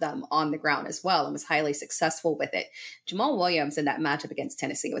attacked them on the ground as well and was highly successful with it. Jamal Williams in that matchup against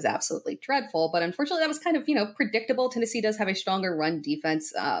Tennessee was absolutely dreadful, but unfortunately that was kind of, predictable. Tennessee does have a stronger run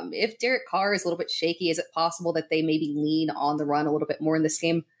defense. If Derek Carr is a little bit shaky, is it possible that they maybe lean on the run a little bit more in this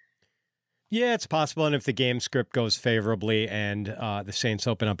game? Yeah, it's possible. And if the game script goes favorably and the Saints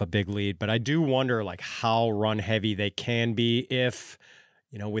open up a big lead, but I do wonder like how run heavy they can be if,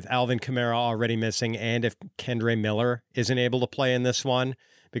 with Alvin Kamara already missing and if Kendre Miller isn't able to play in this one,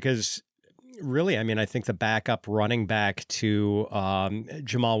 because really, I mean, I think the backup running back to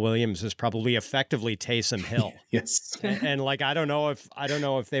Jamal Williams is probably effectively Taysom Hill. Yes. And like, I don't know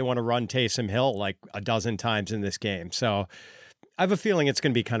if they want to run Taysom Hill like a dozen times in this game. So I have a feeling it's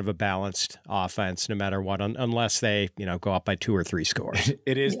going to be kind of a balanced offense no matter what, unless they, go up by 2 or 3 scores.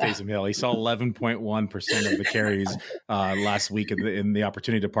 It is Taysom Hill. He saw 11.1% of the carries last week in the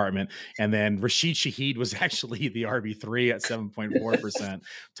opportunity department. And then Rashid Shaheed was actually the RB3 at 7.4%.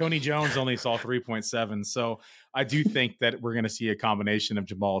 Tony Jones only saw 3.7. So I do think that we're going to see a combination of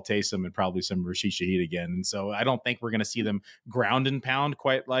Jamal, Taysom, and probably some Rashid Shaheed again. And so I don't think we're going to see them ground and pound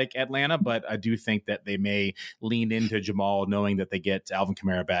quite like Atlanta, but I do think that they may lean into Jamal knowing that they get Alvin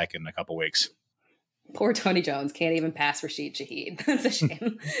Kamara back in a couple weeks. Poor Tony Jones can't even pass Rashid Shaheed. That's a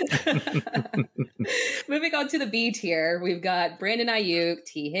shame. Moving on to the B tier, we've got Brandon Ayuk,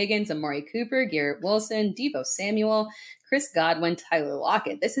 T. Higgins, Amari Cooper, Garrett Wilson, Deebo Samuel, Chris Godwin, Tyler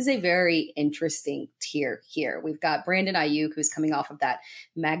Lockett. This is a very interesting tier here. We've got Brandon Ayuk, who's coming off of that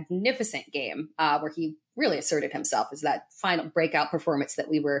magnificent game where he really asserted himself as that final breakout performance that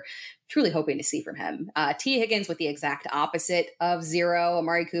we were truly hoping to see from him. T. Higgins with the exact opposite of 0,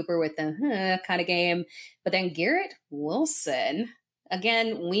 Amari Cooper with the kind of game. But then Garrett Wilson,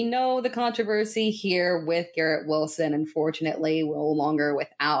 again, we know the controversy here with Garrett Wilson, unfortunately, no longer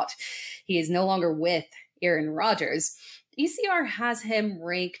without. He is no longer with Aaron Rodgers. ECR has him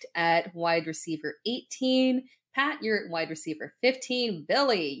ranked at wide receiver 18. Pat, you're at wide receiver 15.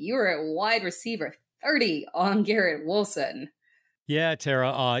 Billy, you're at wide receiver 30 on Garrett Wilson. Yeah,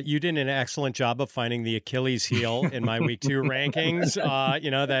 Tara, you did an excellent job of finding the Achilles heel in my week 2 rankings.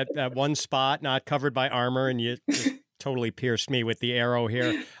 That one spot not covered by armor, and you just totally pierced me with the arrow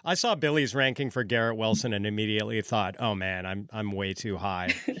here. I saw Billy's ranking for Garrett Wilson and immediately thought, oh man, I'm way too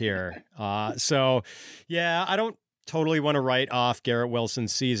high here. So yeah, I don't totally want to write off Garrett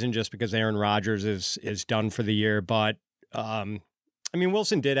Wilson's season just because Aaron Rodgers is done for the year. But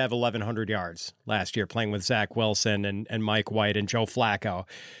Wilson did have 1,100 yards last year playing with Zach Wilson and Mike White and Joe Flacco.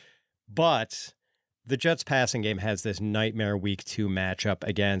 But the Jets passing game has this nightmare week 2 matchup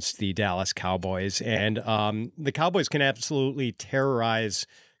against the Dallas Cowboys. And the Cowboys can absolutely terrorize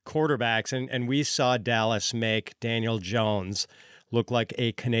quarterbacks. And we saw Dallas make Daniel Jones look like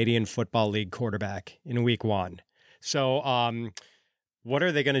a Canadian Football League quarterback in week 1. So what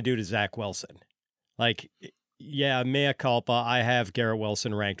are they going to do to Zach Wilson? Like, yeah, mea culpa. I have Garrett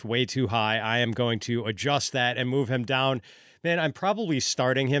Wilson ranked way too high. I am going to adjust that and move him down. Man, I'm probably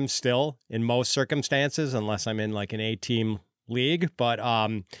starting him still in most circumstances, unless I'm in like an 8-team league, but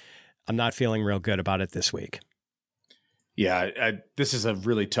I'm not feeling real good about it this week. Yeah, this is a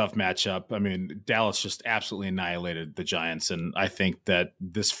really tough matchup. I mean, Dallas just absolutely annihilated the Giants, and I think that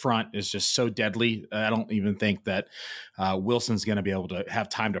this front is just so deadly. I don't even think that Wilson's going to be able to have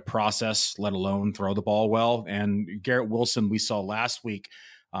time to process, let alone throw the ball well. And Garrett Wilson, we saw last week,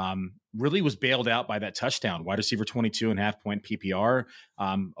 really was bailed out by that touchdown. Wide receiver 22.5 point PPR,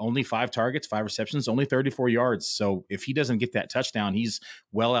 only 5 targets, 5 receptions, only 34 yards. So if he doesn't get that touchdown, he's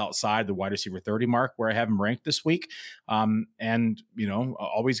well outside the wide receiver 30 mark where I have him ranked this week. And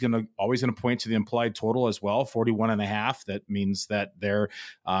always gonna point to the implied total as well, 41.5. That means that they're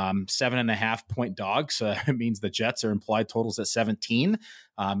 7.5 point dogs. It means the Jets are implied totals at 17.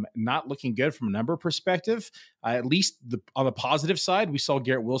 Not looking good from a number perspective. At least on the positive side, we saw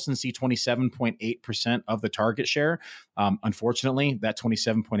Garrett Wilson see 27.8% of the target share. Unfortunately, that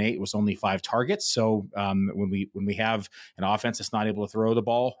 27.8 was only 5 targets. So when we have an offense that's not able to throw the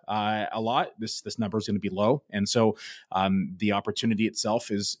ball a lot, this number is going to be low. And so the opportunity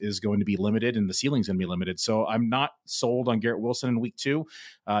itself is going to be limited and the ceiling's going to be limited. So I'm not sold on Garrett Wilson in week 2.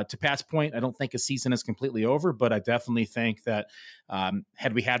 To Pat's point, I don't think his season is completely over, but I definitely think that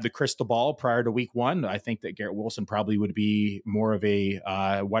had we had the crystal ball prior to week 1, I think that Garrett Wilson probably would be more of a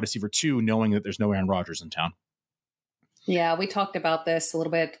wide receiver 2, knowing that there's no Aaron Rodgers in town. Yeah, we talked about this a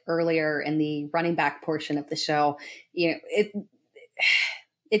little bit earlier in the running back portion of the show. It's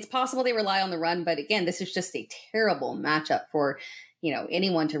possible they rely on the run, but again, this is just a terrible matchup for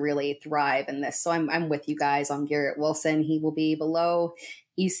anyone to really thrive in this. So I'm with you guys on Garrett Wilson. He will be below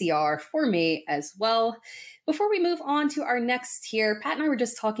ECR for me as well. Before we move on to our next tier, Pat and I were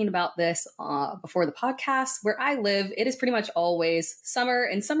just talking about this before the podcast. Where I live, it is pretty much always summer,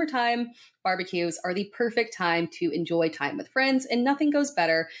 and summertime barbecues are the perfect time to enjoy time with friends, and nothing goes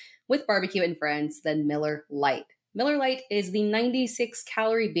better with barbecue and friends than Miller Lite. Miller Lite is the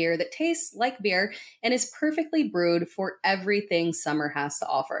 96-calorie beer that tastes like beer and is perfectly brewed for everything summer has to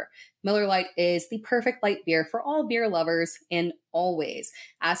offer. Miller Lite is the perfect light beer for all beer lovers, and always,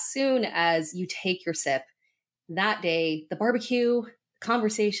 as soon as you take your sip, that day, the barbecue,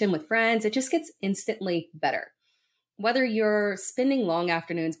 conversation with friends, it just gets instantly better. Whether you're spending long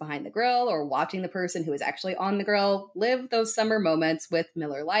afternoons behind the grill or watching the person who is actually on the grill, live those summer moments with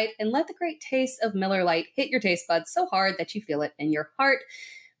Miller Lite and let the great taste of Miller Lite hit your taste buds so hard that you feel it in your heart.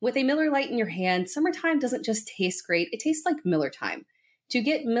 With a Miller Lite in your hand, summertime doesn't just taste great, it tastes like Miller time. To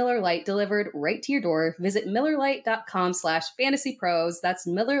get Miller Lite delivered right to your door, visit MillerLite.com/fantasypros. That's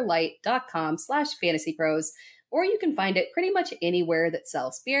MillerLite.com/fantasypros. Or you can find it pretty much anywhere that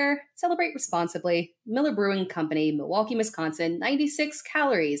sells beer. Celebrate responsibly. Miller Brewing Company, Milwaukee, Wisconsin, 96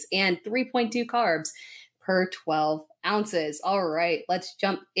 calories and 3.2 carbs per 12 ounces. All right, let's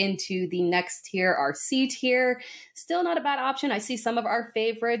jump into the next tier, our C tier. Still not a bad option. I see some of our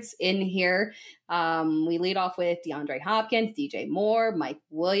favorites in here. We lead off with DeAndre Hopkins, DJ Moore, Mike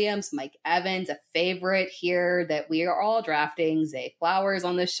Williams, Mike Evans, a favorite here that we are all drafting. Zay Flowers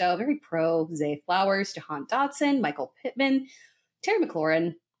on this show, very pro Zay Flowers, Jahan Dotson, Michael Pittman, Terry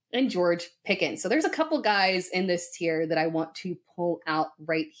McLaurin, and George Pickens. So there's a couple guys in this tier that I want to pull out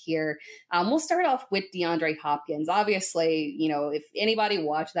right here. We'll start off with DeAndre Hopkins. Obviously, if anybody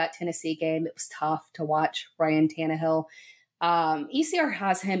watched that Tennessee game, it was tough to watch Ryan Tannehill. ECR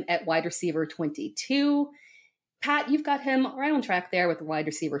has him at wide receiver 22. Pat, you've got him right on track there with wide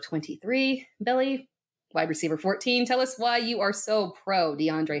receiver 23. Billy, wide receiver 14. Tell us why you are so pro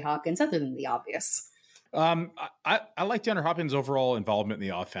DeAndre Hopkins, other than the obvious. I like DeAndre Hopkins' overall involvement in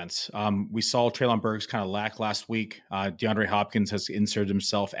the offense. We saw Treylon Burks kind of lack last week. DeAndre Hopkins has inserted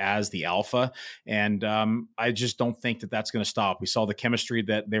himself as the alpha, and I just don't think that that's going to stop. We saw the chemistry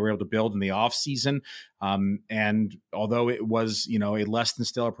that they were able to build in the offseason, and although it was a less than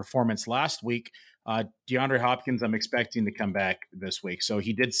stellar performance last week, DeAndre Hopkins, I'm expecting to come back this week. So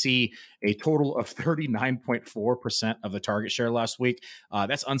he did see a total of 39.4% of the target share last week.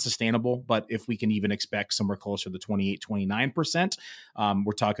 That's unsustainable, but if we can even expect somewhere closer to 28, 29%,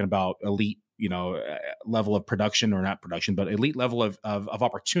 we're talking about elite level of production, or not production, but elite level of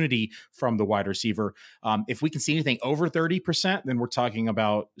opportunity from the wide receiver. If we can see anything over 30%, then we're talking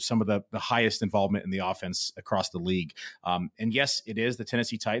about some of the highest involvement in the offense across the league. And yes, it is the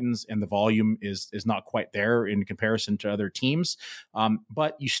Tennessee Titans, and the volume is not quite there in comparison to other teams.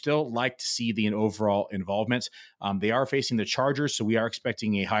 But you still like to see the overall involvement. They are facing the Chargers, so we are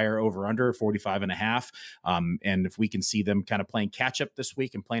expecting a higher over-under, 45.5. And if we can see them kind of playing catch-up this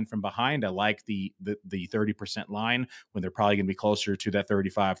week and playing from behind, I like the 30% line, when they're probably going to be closer to that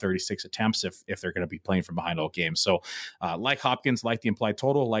 35, 36 attempts if they're going to be playing from behind all game. So like Hopkins, like the implied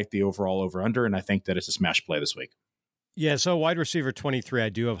total, like the overall over-under, and I think that it's a smash play this week. Yeah, so wide receiver 23, I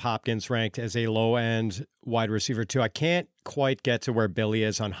do have Hopkins ranked as a low-end wide receiver 2. I can't quite get to where Billy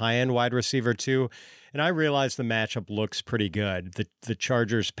is on high-end wide receiver 2, and I realize the matchup looks pretty good. The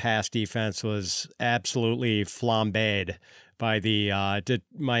Chargers' pass defense was absolutely flambéed by the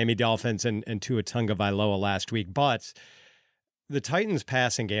Miami Dolphins and Tua Tagovailoa last week, but the Titans'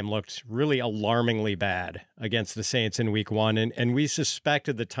 passing game looked really alarmingly bad against the Saints in week 1, and we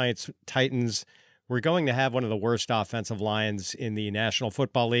suspected the Titans were going to have one of the worst offensive lines in the National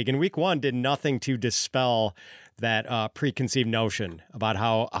Football League. And week 1 did nothing to dispel that preconceived notion about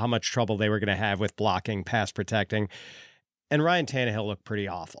how much trouble they were going to have with blocking, pass protecting. And Ryan Tannehill looked pretty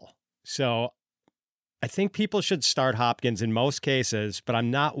awful. So I think people should start Hopkins in most cases, but I'm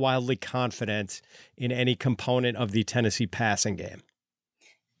not wildly confident in any component of the Tennessee passing game.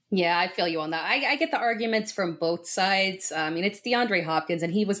 Yeah, I feel you on that. I get the arguments from both sides. I mean, it's DeAndre Hopkins,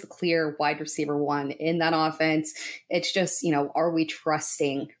 and he was the clear wide receiver 1 in that offense. It's just, are we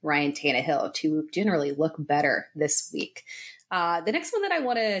trusting Ryan Tannehill to generally look better this week? The next one that I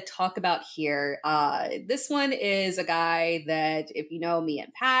want to talk about here, this one is a guy that, if you know me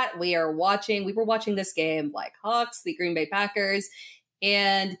and Pat, we were watching this game like Hawks, the Green Bay Packers,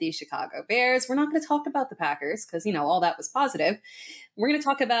 and the Chicago Bears. We're not going to talk about the Packers because, all that was positive. We're going to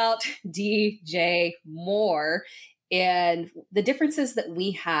talk about DJ Moore and the differences that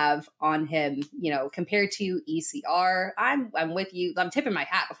we have on him, compared to ECR. I'm with you. I'm tipping my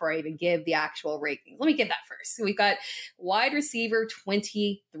hat before I even give the actual rankings. Let me give that first. So we've got wide receiver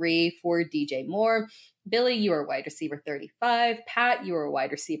 23 for DJ Moore. Billy, you are wide receiver 35. Pat, you are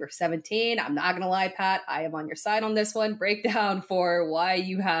wide receiver 17. I'm not going to lie, Pat, I am on your side on this one. Breakdown for why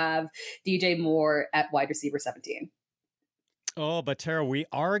you have DJ Moore at wide receiver 17. Oh, but Tara, we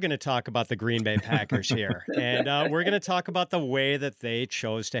are going to talk about the Green Bay Packers here. And we're going to talk about the way that they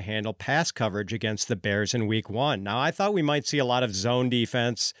chose to handle pass coverage against the Bears in week 1. Now, I thought we might see a lot of zone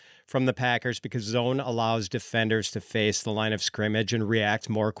defense from the Packers because zone allows defenders to face the line of scrimmage and react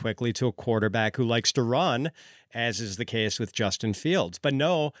more quickly to a quarterback who likes to run, as is the case with Justin Fields. But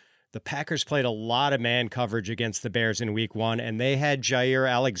no, the Packers played a lot of man coverage against the Bears in week 1, and they had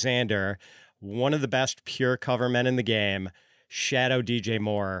Jair Alexander, one of the best pure cover men in the game, shadow DJ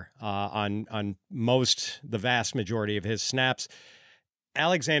Moore on the vast majority of his snaps.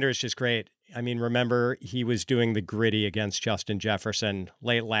 Alexander is just great. I mean, remember, he was doing the gritty against Justin Jefferson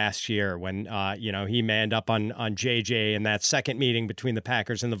late last year when, he manned up on JJ in that second meeting between the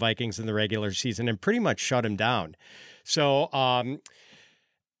Packers and the Vikings in the regular season and pretty much shut him down. So I'm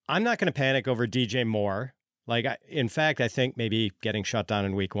not going to panic over DJ Moore. In fact, I think maybe getting shut down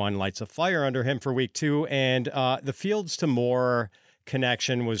in week 1 lights a fire under him for week 2. And the Fields to Moore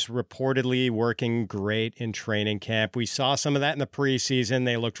connection was reportedly working great in training camp. We saw some of that in the preseason.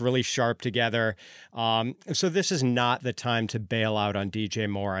 They looked really sharp together. So this is not the time to bail out on DJ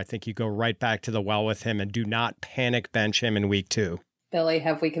Moore. I think you go right back to the well with him and do not panic bench him in week 2. Billy,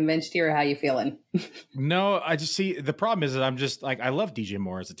 have we convinced you or how you feeling? No, I just see the problem is that I'm just I love DJ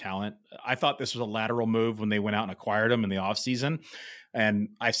Moore as a talent. I thought this was a lateral move when they went out and acquired him in the offseason. And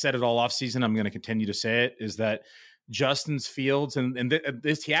I've said it all offseason. I'm going to continue to say it, is that Justin's Fields and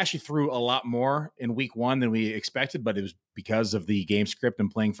this, he actually threw a lot more in week 1 than we expected, but it was because of the game script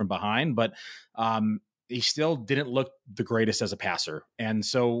and playing from behind. But he still didn't look the greatest as a passer. And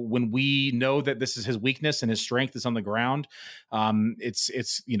so when we know that this is his weakness and his strength is on the ground,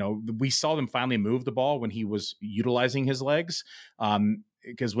 we saw them finally move the ball when he was utilizing his legs.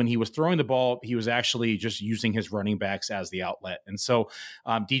 Because when he was throwing the ball, he was actually just using his running backs as the outlet. And so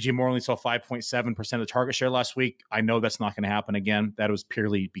DJ Moore only saw 5.7% of the target share last week. I know that's not going to happen again. That was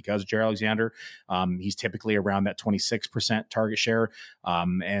purely because of Jair Alexander. He's typically around that 26% target share.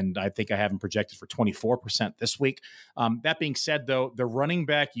 And I think I have him projected for 24% this week. That being said, though, the running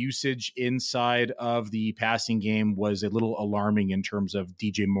back usage inside of the passing game was a little alarming in terms of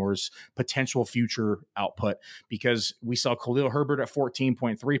DJ Moore's potential future output, because we saw Khalil Herbert at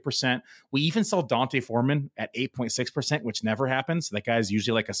 14.3%. We even saw Dante Foreman at 8.6%, which never happens. That guy is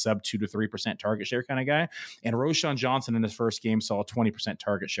usually like a sub 2 to 3% target share kind of guy. And Roschon Johnson in his first game saw a 20%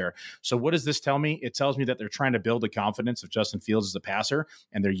 target share. So what does this tell me? It tells me that they're trying to build the confidence of Justin Fields as a passer,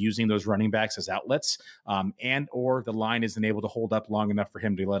 and they're using those running backs as outlets, and or the line isn't able to hold up long enough for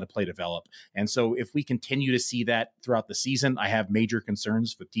him to let a play develop. And so if we continue to see that throughout the season, I have major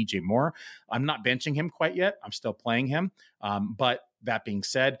concerns with DJ Moore. I'm not benching him quite yet. I'm still playing him. But that being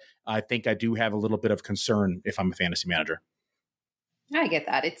said, I think I do have a little bit of concern if I'm a fantasy manager. I get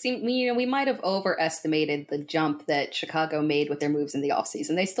that. It seemed, we might have overestimated the jump that Chicago made with their moves in the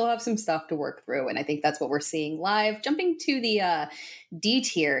offseason. They still have some stuff to work through, and I think that's what we're seeing live. Jumping to the D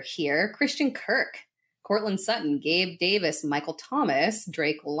tier here, Christian Kirk, Cortland Sutton, Gabe Davis, Michael Thomas,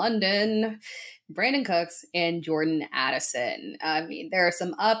 Drake London, Brandon Cooks, and Jordan Addison. I mean, there are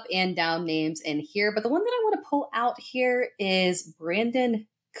some up and down names in here, but the one that I want to pull out here is Brandon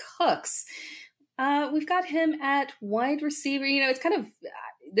Cooks. We've got him at wide receiver. It's kind of,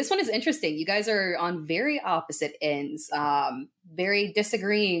 this one is interesting. You guys are on very opposite ends, very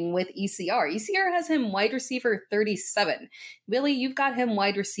disagreeing with ECR. ECR has him wide receiver 37. Billy, you've got him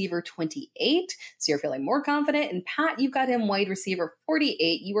wide receiver 28, so you're feeling more confident. And Pat, you've got him wide receiver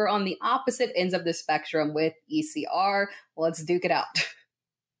 48. You are on the opposite ends of the spectrum with ECR. Let's duke it out.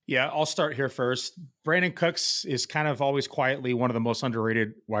 Yeah, I'll start here first. Brandon Cooks is kind of always quietly one of the most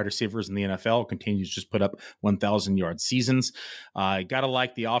underrated wide receivers in the NFL, continues to just put up 1,000-yard seasons. Got to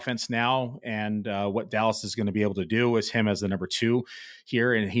like the offense now, and what Dallas is going to be able to do is him as the number 2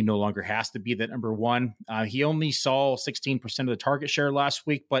 here, and he no longer has to be that number 1. He only saw 16% of the target share last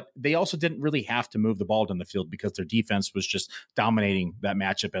week, but they also didn't really have to move the ball down the field because their defense was just dominating that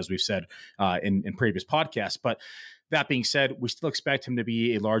matchup, as we've said in previous podcasts. But that being said, we still expect him to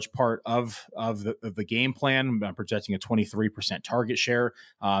be a large part of the of the game plan. I'm projecting a 23% target share.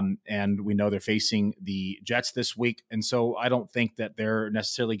 And we know they're facing the Jets this week. And so I don't think that they're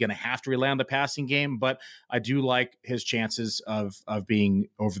necessarily going to have to rely on the passing game, but I do like his chances of being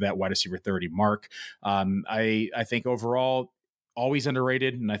over that wide receiver 30 mark. I think overall, always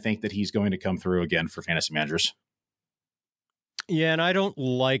underrated, and I think that he's going to come through again for fantasy managers. Yeah, and I don't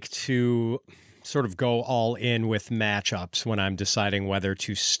like to sort of go all in with matchups when I'm deciding whether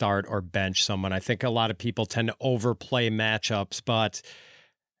to start or bench someone. I think a lot of people tend to overplay matchups, but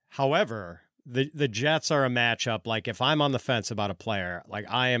however, the Jets are a matchup. Like if I'm on the fence about a player, like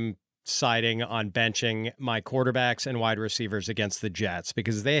I am siding on benching my quarterbacks and wide receivers against the Jets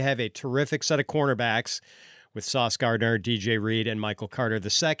because they have a terrific set of cornerbacks with Sauce Gardner, DJ Reed, and Michael Carter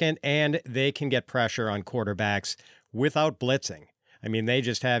II, and they can get pressure on quarterbacks without blitzing. I mean, they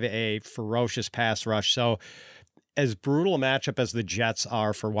just have a ferocious pass rush. So as brutal a matchup as the Jets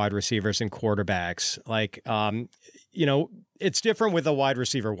are for wide receivers and quarterbacks, like, it's different with a wide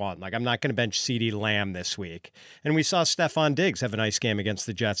receiver one. Like, I'm not going to bench CeeDee Lamb this week. And we saw Stephon Diggs have a nice game against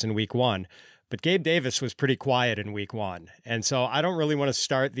the Jets in week one. But Gabe Davis was pretty quiet in week one. And so I don't really want to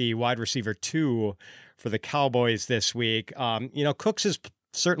start the wide receiver 2 for the Cowboys this week. Cooks is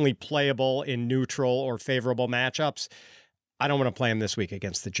certainly playable in neutral or favorable matchups. I don't want to play him this week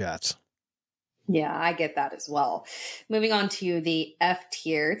against the Jets. Yeah, I get that as well. Moving on to the F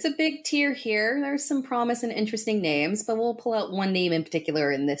tier. It's a big tier here. There's some promise and interesting names, but we'll pull out one name in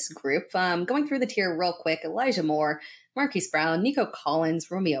particular in this group. Going through the tier real quick, Elijah Moore, Marquise Brown, Nico Collins,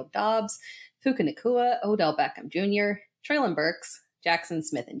 Romeo Doubs, Puka Nacua, Odell Beckham Jr., Treylon Burks, Jackson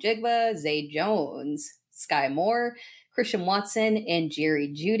Smith-Njigba, Zay Jones, Sky Moore, Christian Watson, and Jerry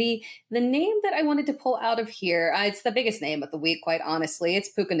Jeudy. The name that I wanted to pull out of here, it's the biggest name of the week, quite honestly. It's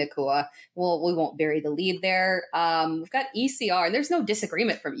Puka Nacua. Well, we won't bury the lead there. We've got ECR, and there's no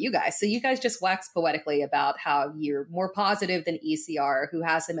disagreement from you guys. So you guys just wax poetically about how you're more positive than ECR, who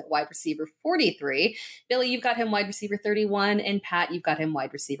has him at wide receiver 43. Billy, you've got him wide receiver 31, and Pat, you've got him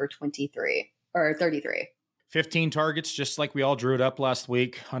wide receiver 23 or 33. 15 targets, just like we all drew it up last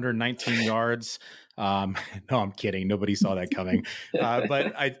week, 119 yards. No, I'm kidding. Nobody saw that coming.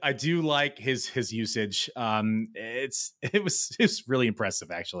 But I do like his usage. It was really impressive,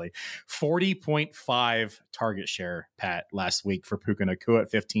 actually. 40.5 target share, Pat, last week for Puka Nacua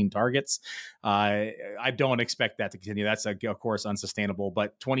at 15 targets. I don't expect that to continue. That's, of course, unsustainable.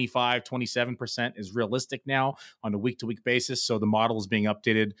 But 27% is realistic now on a week-to-week basis. So the model is being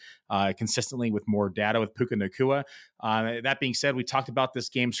updated consistently with more data with Puka Nacua. That being said, we talked about this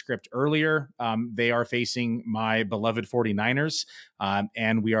game script earlier. They are facing my beloved 49ers,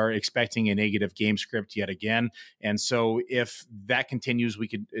 and we are expecting a negative game script yet again. And so if that continues, we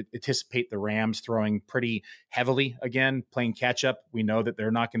could anticipate the Rams throwing pretty heavily again, playing catch up. We know that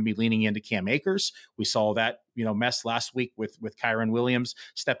they're not going to be leaning into Cam Akers. We saw that mess last week with Kyron Williams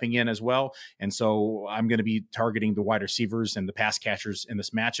stepping in as well. And so I'm going to be targeting the wide receivers and the pass catchers in this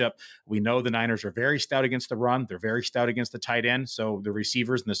matchup. We know the Niners are very stout against the run. They're very stout against the tight end. So the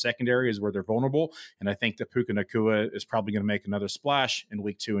receivers in the secondary is where they're vulnerable. And I think that Puka Nacua is probably going to make another splash in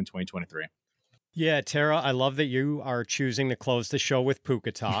week 2 in 2023. Yeah, Tara, I love that you are choosing to close the show with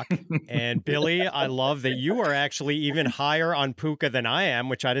Puka talk. And Billy, I love that you are actually even higher on Puka than I am,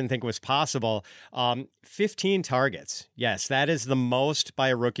 which I didn't think was possible. 15 targets. Yes, that is the most by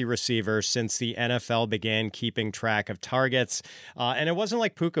a rookie receiver since the NFL began keeping track of targets. And it wasn't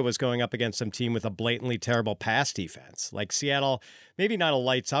like Puka was going up against some team with a blatantly terrible pass defense. Like Seattle, maybe not a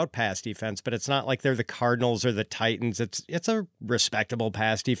lights out pass defense, but it's not like they're the Cardinals or the Titans. It's a respectable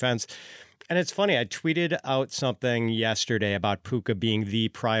pass defense. And it's funny, I tweeted out something yesterday about Puka being the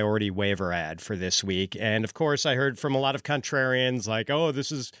priority waiver ad for this week. And of course, I heard from a lot of contrarians like, oh,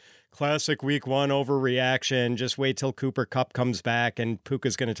 this is classic week 1 overreaction. Just wait till Cooper Kupp comes back and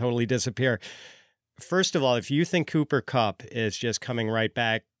Puka's going to totally disappear. First of all, if you think Cooper Kupp is just coming right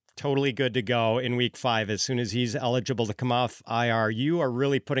back, totally good to go in week 5, as soon as he's eligible to come off IR, you are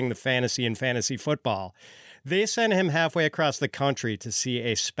really putting the fantasy in fantasy football. They sent him halfway across the country to see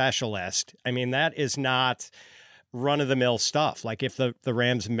a specialist. I mean, that is not run-of-the-mill stuff. Like if the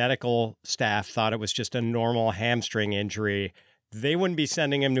Rams medical staff thought it was just a normal hamstring injury, they wouldn't be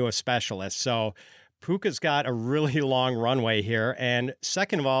sending him to a specialist. So Puka's got a really long runway here. And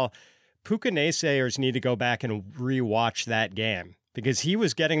second of all, Puka naysayers need to go back and rewatch that game, because he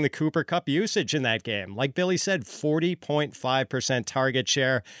was getting the Cooper Kupp usage in that game. Like Billy said, 40.5% target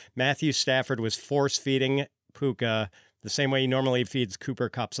share. Matthew Stafford was force-feeding Puka the same way he normally feeds Cooper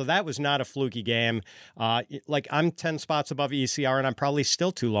Kupp. So that was not a fluky game. I'm 10 spots above ECR, and I'm probably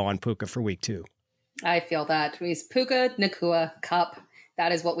still too low on Puka for week 2. I feel that. He's Puka Nacua Kupp.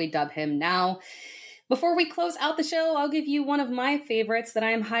 That is what we dub him now. Before we close out the show, I'll give you one of my favorites that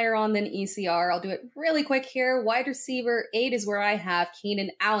I am higher on than ECR. I'll do it really quick here. Wide receiver 8 is where I have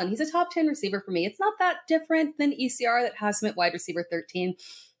Keenan Allen. He's a top 10 receiver for me. It's not that different than ECR that has him at wide receiver 13.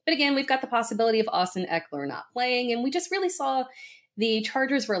 But again, we've got the possibility of Austin Eckler not playing, and we just really saw the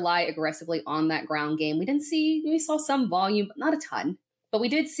Chargers rely aggressively on that ground game. We saw some volume, but not a ton. But we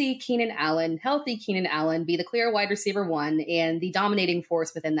did see Keenan Allen, healthy Keenan Allen, be the clear wide receiver 1 and the dominating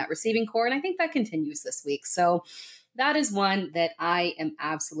force within that receiving core. And I think that continues this week. So that is one that I am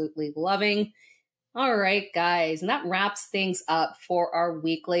absolutely loving. All right, guys. And that wraps things up for our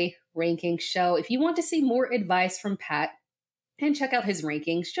weekly ranking show. If you want to see more advice from Pat and check out his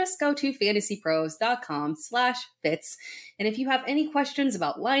rankings, just go to fantasypros.com/fits. And if you have any questions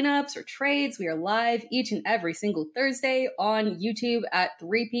about lineups or trades, we are live each and every single Thursday on YouTube at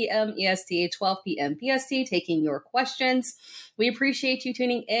 3 p.m. EST, 12 p.m. PST, taking your questions. We appreciate you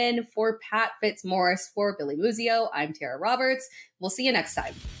tuning in. For Pat Fitzmaurice, for Billy Muzio, I'm Tara Roberts. We'll see you next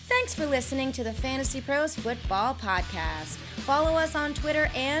time. Thanks for listening to the Fantasy Pros Football Podcast. Follow us on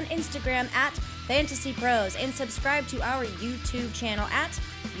Twitter and Instagram at Fantasy Pros and subscribe to our YouTube channel at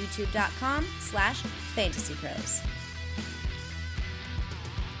youtube.com/fantasypros.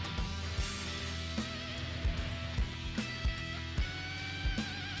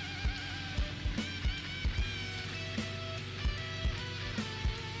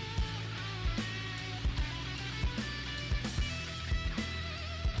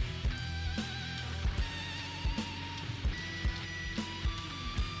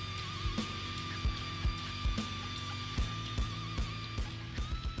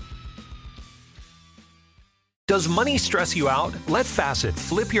 Does money stress you out? Let Facet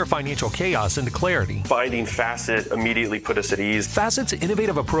flip your financial chaos into clarity. Finding Facet immediately put us at ease. Facet's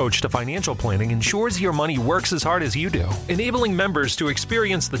innovative approach to financial planning ensures your money works as hard as you do, enabling members to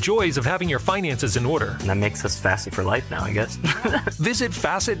experience the joys of having your finances in order. And that makes us Facet for life now, I guess. Visit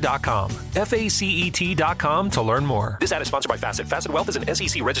Facet.com, FACET.com to learn more. This ad is sponsored by Facet. Facet Wealth is an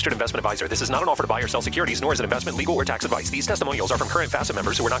SEC registered investment advisor. This is not an offer to buy or sell securities, nor is it investment, legal, or tax advice. These testimonials are from current Facet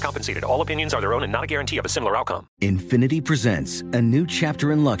members who are not compensated. All opinions are their own and not a guarantee of a similar outcome. Infiniti presents a new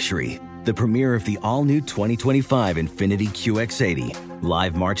chapter in luxury, the premiere of the all-new 2025 Infiniti QX80,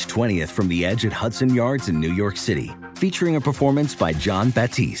 live March 20th from the Edge at Hudson Yards in New York City, featuring a performance by John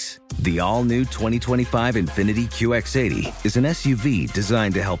Batiste. The all-new 2025 Infiniti QX80 is an SUV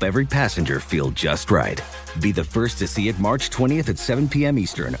designed to help every passenger feel just right. Be the first to see it March 20th at 7 p.m.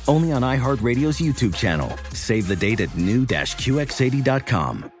 Eastern, only on iHeartRadio's YouTube channel. Save the date at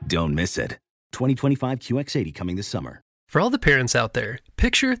new-QX80.com. Don't miss it. 2025 QX80 coming this summer. For all the parents out there,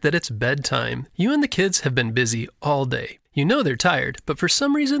 picture that it's bedtime. You and the kids have been busy all day. You know they're tired, but for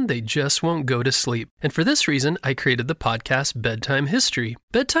some reason they just won't go to sleep. And for this reason, I created the podcast Bedtime History.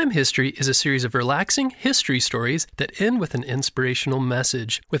 Bedtime History is a series of relaxing history stories that end with an inspirational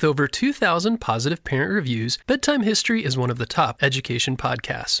message. With over 2,000 positive parent reviews, Bedtime History is one of the top education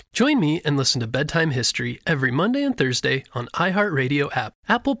podcasts. Join me and listen to Bedtime History every Monday and Thursday on iHeartRadio app,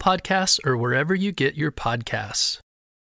 Apple Podcasts, or wherever you get your podcasts.